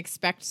guys didn't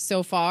expect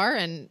so far?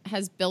 And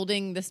has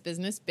building this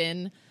business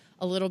been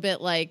a little bit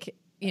like,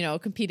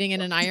 competing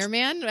in an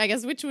Ironman? I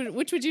guess, which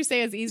would you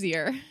say is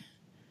easier?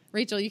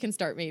 Rachel, you can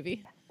start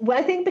maybe. Well,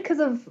 I think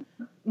because of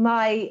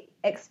my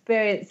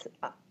experience,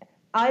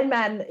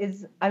 Ironman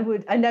is,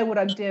 I know what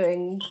I'm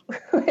doing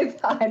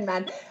with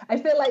Ironman. I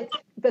feel like,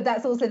 but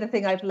that's also the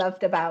thing I've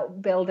loved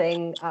about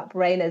building up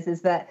Rainers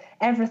is that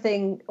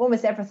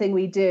almost everything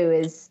we do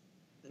is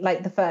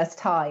like the first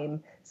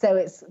time. So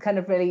it's kind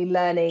of really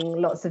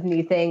learning lots of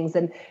new things.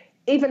 And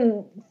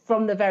even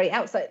from the very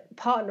outside,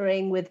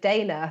 partnering with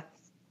Dana,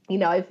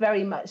 I've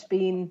very much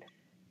been,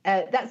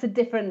 that's a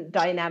different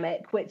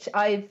dynamic, which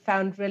I've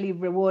found really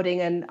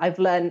rewarding. And I've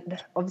learned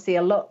obviously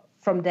a lot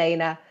from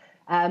Dana,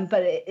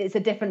 but it's a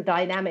different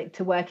dynamic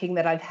to working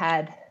that I've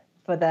had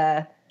for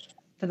the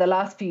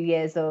last few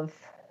years in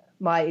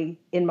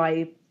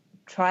my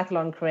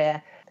triathlon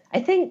career.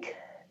 I think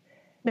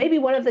maybe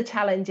one of the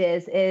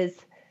challenges is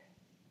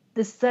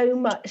there's so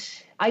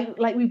much,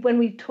 when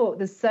we talk,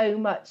 there's so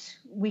much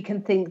we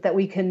can think that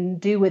we can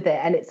do with it.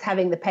 And it's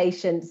having the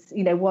patience,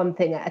 one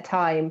thing at a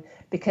time,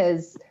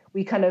 because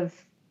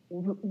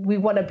we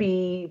want to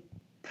be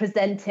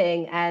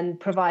presenting and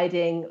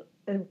providing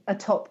a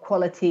top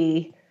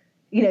quality,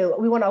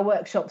 we want our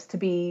workshops to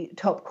be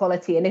top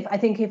quality. And I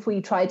think if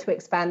we try to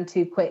expand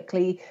too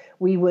quickly,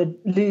 we would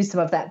lose some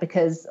of that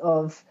because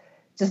of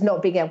just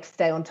not being able to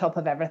stay on top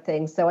of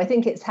everything. So I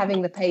think it's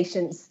having the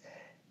patience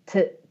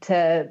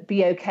to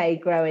be okay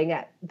growing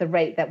at the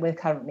rate that we're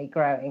currently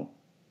growing.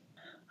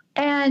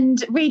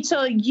 And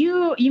Rachel,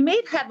 you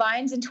made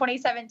headlines in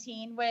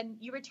 2017 when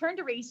you returned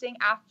to racing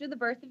after the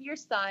birth of your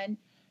son.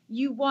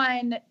 You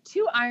won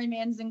 2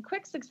 Ironmans in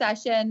quick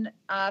succession,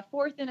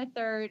 4th and a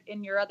 3rd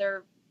in your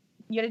other.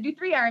 You had to do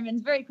 3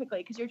 Ironmans very quickly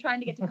because you're trying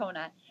to get to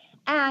Kona.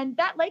 And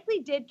that likely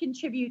did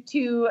contribute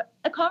to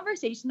a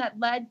conversation that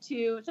led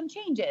to some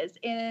changes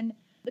in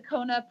the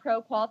Kona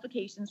Pro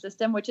qualification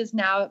system, which is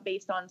now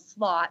based on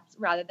slots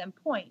rather than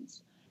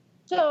points.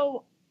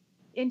 So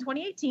in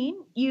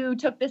 2018, you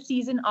took the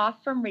season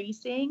off from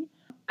racing.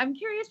 I'm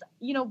curious,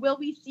 will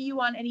we see you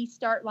on any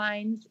start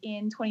lines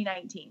in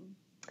 2019?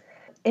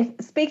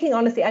 Speaking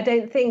honestly, I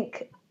don't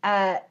think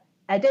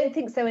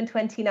so in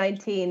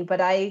 2019,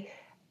 but I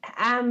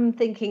am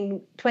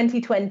thinking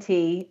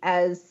 2020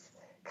 as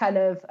kind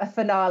of a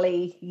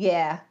finale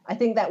year. I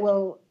think that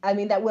will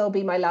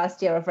be my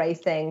last year of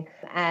racing.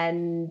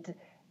 And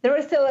there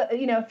are still,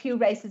 a few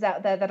races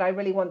out there that I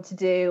really want to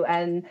do.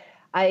 And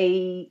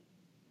I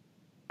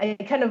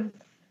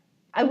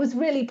was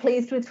really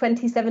pleased with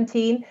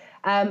 2017.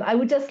 I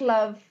would just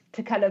love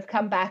to kind of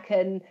come back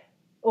and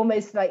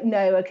almost like,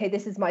 no, okay,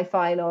 this is my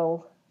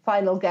final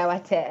go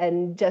at it,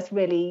 and just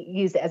really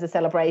use it as a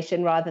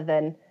celebration rather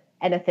than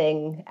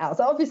anything else.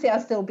 Obviously,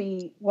 I'll still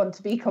want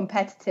to be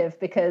competitive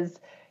because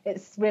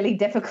it's really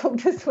difficult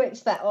to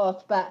switch that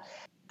off. But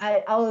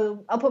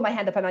I'll put my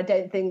hand up, and I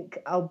don't think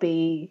I'll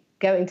be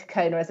going to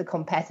Kona as a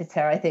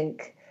competitor. I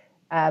think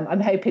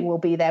I'm hoping we'll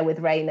be there with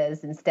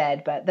Rainers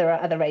instead. But there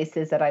are other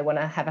races that I want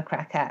to have a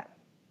crack at.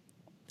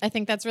 I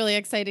think that's really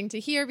exciting to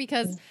hear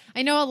because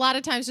I know a lot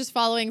of times just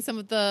following some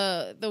of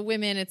the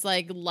women, it's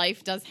like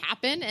life does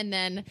happen. And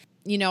then,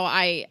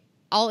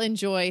 I'll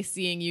enjoy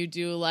seeing you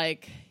do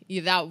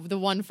the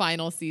one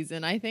final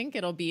season. I think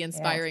it'll be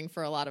inspiring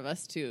for a lot of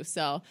us too.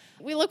 So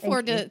we look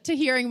forward to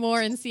hearing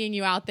more and seeing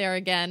you out there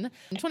again.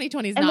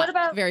 2020 is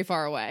not very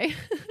far away.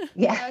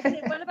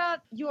 What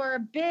about your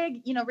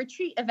big,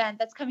 retreat event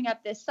that's coming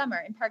up this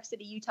summer in Park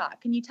City, Utah?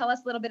 Can you tell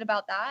us a little bit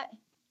about that?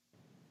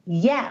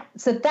 Yeah,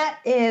 so that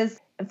is,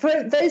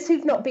 for those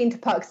who've not been to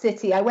Park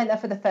City, I went there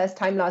for the first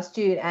time last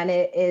June, and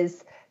it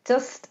is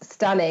just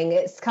stunning.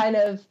 It's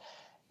pretty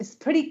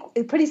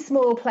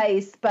small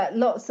place, but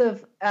lots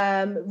of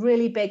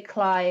really big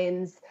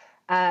climbs,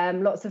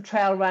 lots of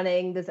trail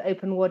running. There's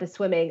open water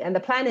swimming, and the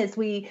plan is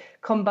we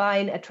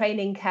combine a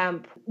training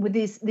camp with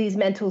these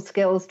mental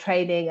skills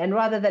training. And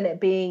rather than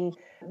it being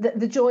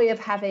the joy of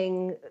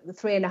having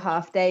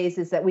 3.5 days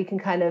is that we can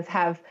kind of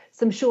have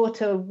some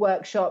shorter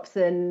workshops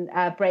and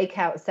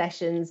breakout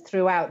sessions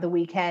throughout the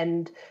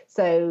weekend.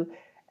 So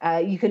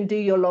you can do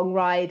your long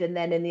ride, and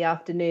then in the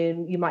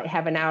afternoon you might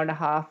have an hour and a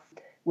half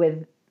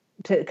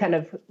to kind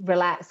of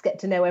relax, get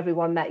to know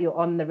everyone that you're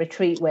on the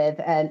retreat with,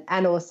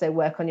 and also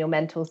work on your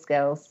mental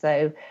skills.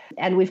 So,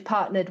 and we've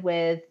partnered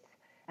with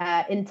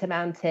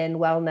Intermountain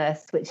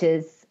Wellness, which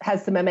has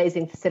some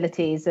amazing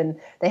facilities, and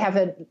they have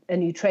a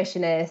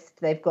nutritionist.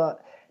 They've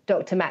got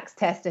Dr. Max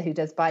Tester who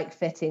does bike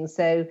fitting.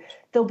 So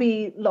there'll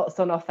be lots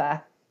on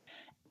offer.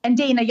 And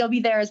Dana, you'll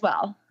be there as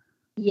well.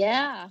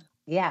 Yeah.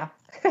 Yeah.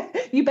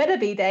 You better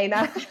be,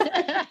 Dana.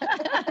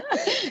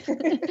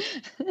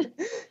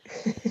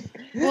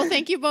 Well,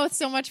 thank you both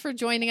so much for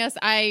joining us.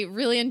 I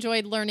really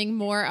enjoyed learning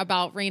more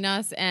about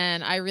Reinas,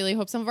 and I really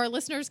hope some of our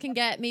listeners can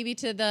get maybe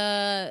to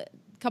the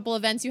couple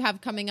events you have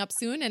coming up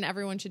soon, and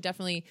everyone should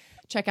definitely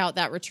check out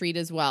that retreat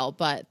as well.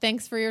 But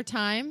thanks for your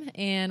time,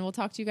 and we'll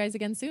talk to you guys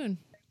again soon.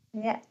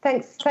 Yeah,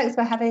 thanks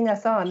for having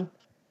us on.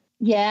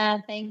 Yeah,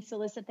 thanks,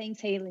 Alyssa.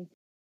 Thanks, Haley.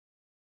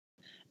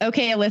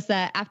 Okay,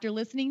 Alyssa, after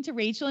listening to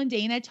Rachel and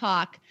Dana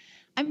talk,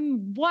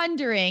 I'm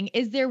wondering,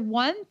 is there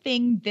one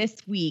thing this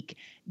week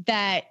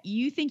that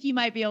you think you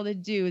might be able to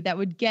do that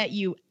would get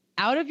you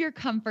out of your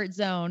comfort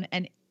zone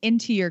and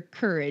into your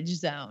courage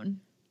zone?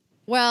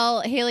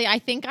 Well, Haley, I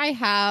think I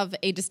have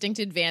a distinct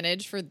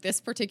advantage for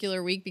this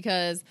particular week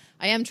because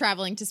I am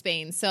traveling to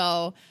Spain.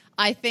 So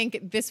I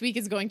think this week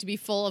is going to be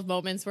full of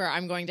moments where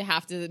I'm going to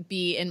have to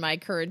be in my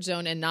courage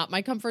zone and not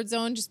my comfort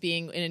zone, just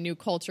being in a new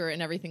culture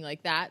and everything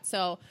like that.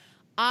 So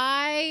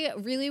I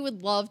really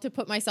would love to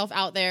put myself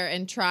out there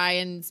and try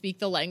and speak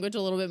the language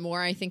a little bit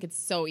more. I think it's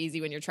so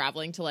easy when you're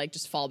traveling to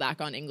just fall back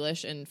on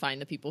English and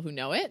find the people who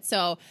know it.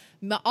 So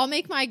I'll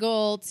make my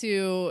goal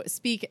to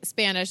speak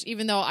Spanish,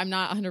 even though I'm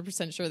not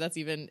 100% sure that's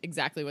even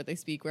exactly what they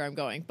speak where I'm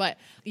going. But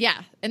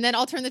yeah, and then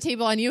I'll turn the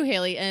table on you,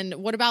 Haley. And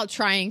what about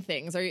trying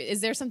things? Or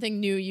is there something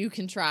new you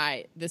can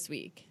try this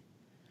week?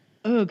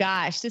 Oh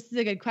gosh, this is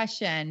a good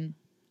question.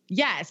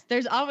 Yes,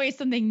 there's always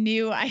something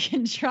new I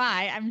can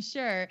try, I'm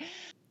sure.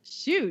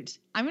 Shoot,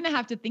 I'm going to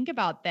have to think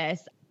about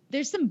this.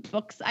 There's some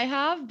books I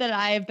have that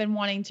I've been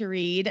wanting to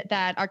read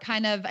that are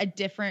kind of a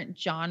different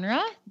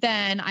genre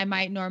than I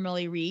might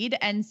normally read.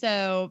 And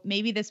so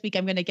maybe this week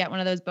I'm going to get one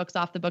of those books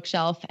off the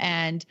bookshelf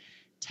and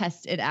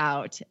test it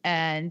out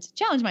and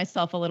challenge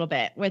myself a little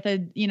bit with a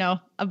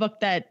book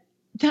that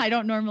I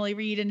don't normally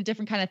read and a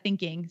different kind of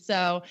thinking.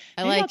 So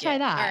I'll try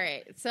that. All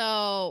right.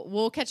 So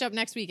we'll catch up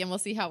next week and we'll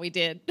see how we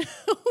did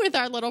with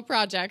our little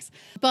projects.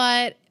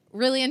 But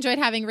really enjoyed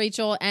having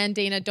Rachel and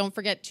Dana. Don't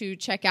forget to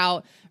check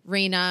out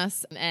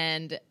Reinas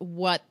and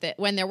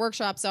when their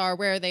workshops are,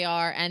 where they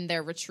are, and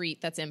their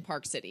retreat that's in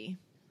Park City.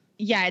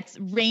 Yeah, it's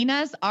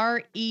Reinas,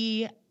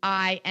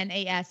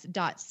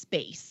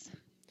 REINAS.space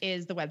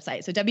is the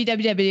website. So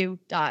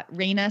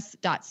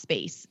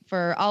www.reinas.space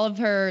for all of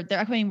their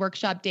upcoming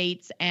workshop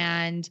dates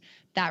and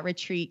that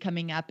retreat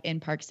coming up in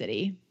Park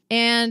City.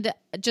 And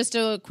just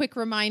a quick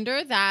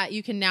reminder that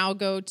you can now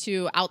go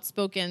to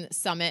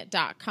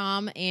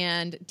outspokensummit.com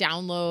and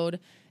download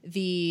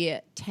the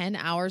 10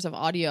 hours of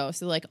audio.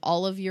 So like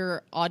all of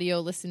your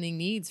audio listening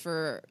needs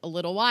for a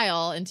little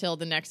while until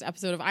the next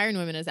episode of Iron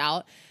Women is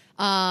out.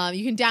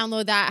 You can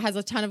download that. It has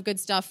a ton of good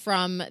stuff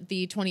from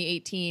the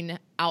 2018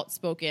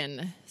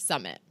 Outspoken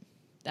Summit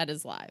that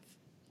is live.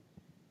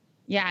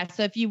 Yeah.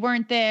 So if you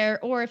weren't there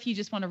or if you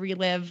just want to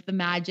relive the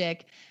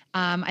magic,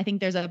 I think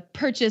there's a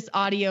purchase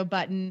audio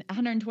button.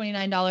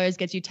 $129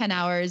 gets you 10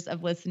 hours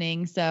of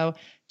listening. So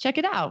check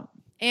it out.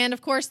 And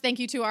of course, thank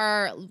you to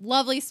our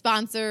lovely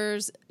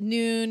sponsors,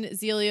 Noon,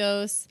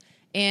 Zelios,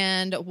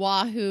 and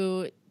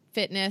Wahoo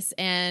Fitness.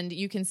 And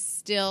you can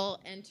still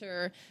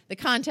enter the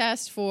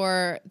contest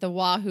for the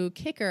Wahoo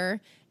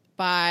Kicker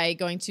by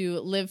going to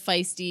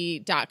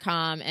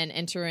livefeisty.com and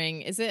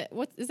entering,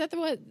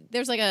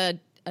 there's like a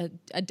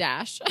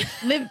dash.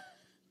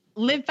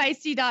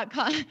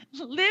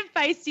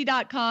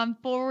 livefeisty.com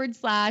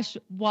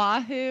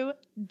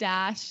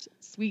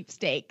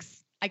 /Wahoo-sweepstakes.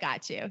 I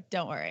got you.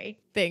 Don't worry.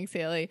 Thanks,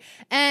 Haley.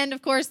 And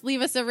of course, leave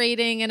us a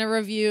rating and a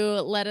review.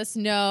 Let us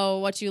know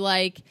what you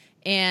like.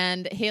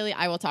 And Haley,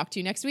 I will talk to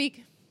you next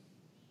week.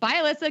 Bye,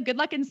 Alyssa. Good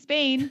luck in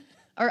Spain.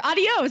 Or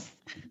adios.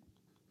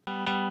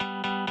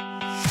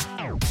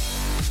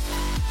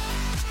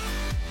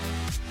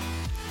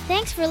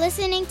 Thanks for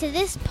listening to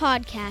this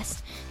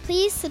podcast.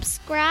 Please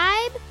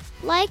subscribe,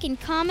 like, and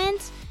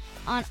comment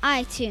on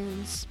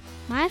iTunes.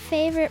 My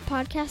favorite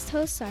podcast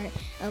hosts are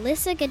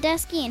Alyssa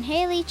Godesky and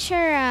Haley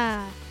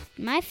Chura.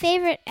 My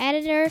favorite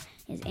editor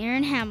is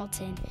Aaron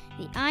Hamilton.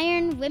 The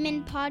Iron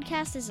Women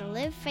podcast is a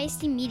Live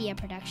Feisty media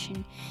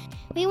production.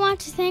 We want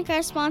to thank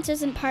our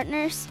sponsors and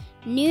partners,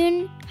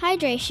 Noon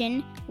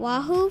Hydration,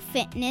 Wahoo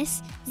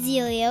Fitness,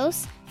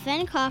 Zelios,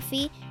 Fen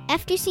Coffee,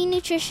 FTC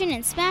Nutrition,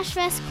 and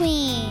Smashfest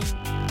Queens.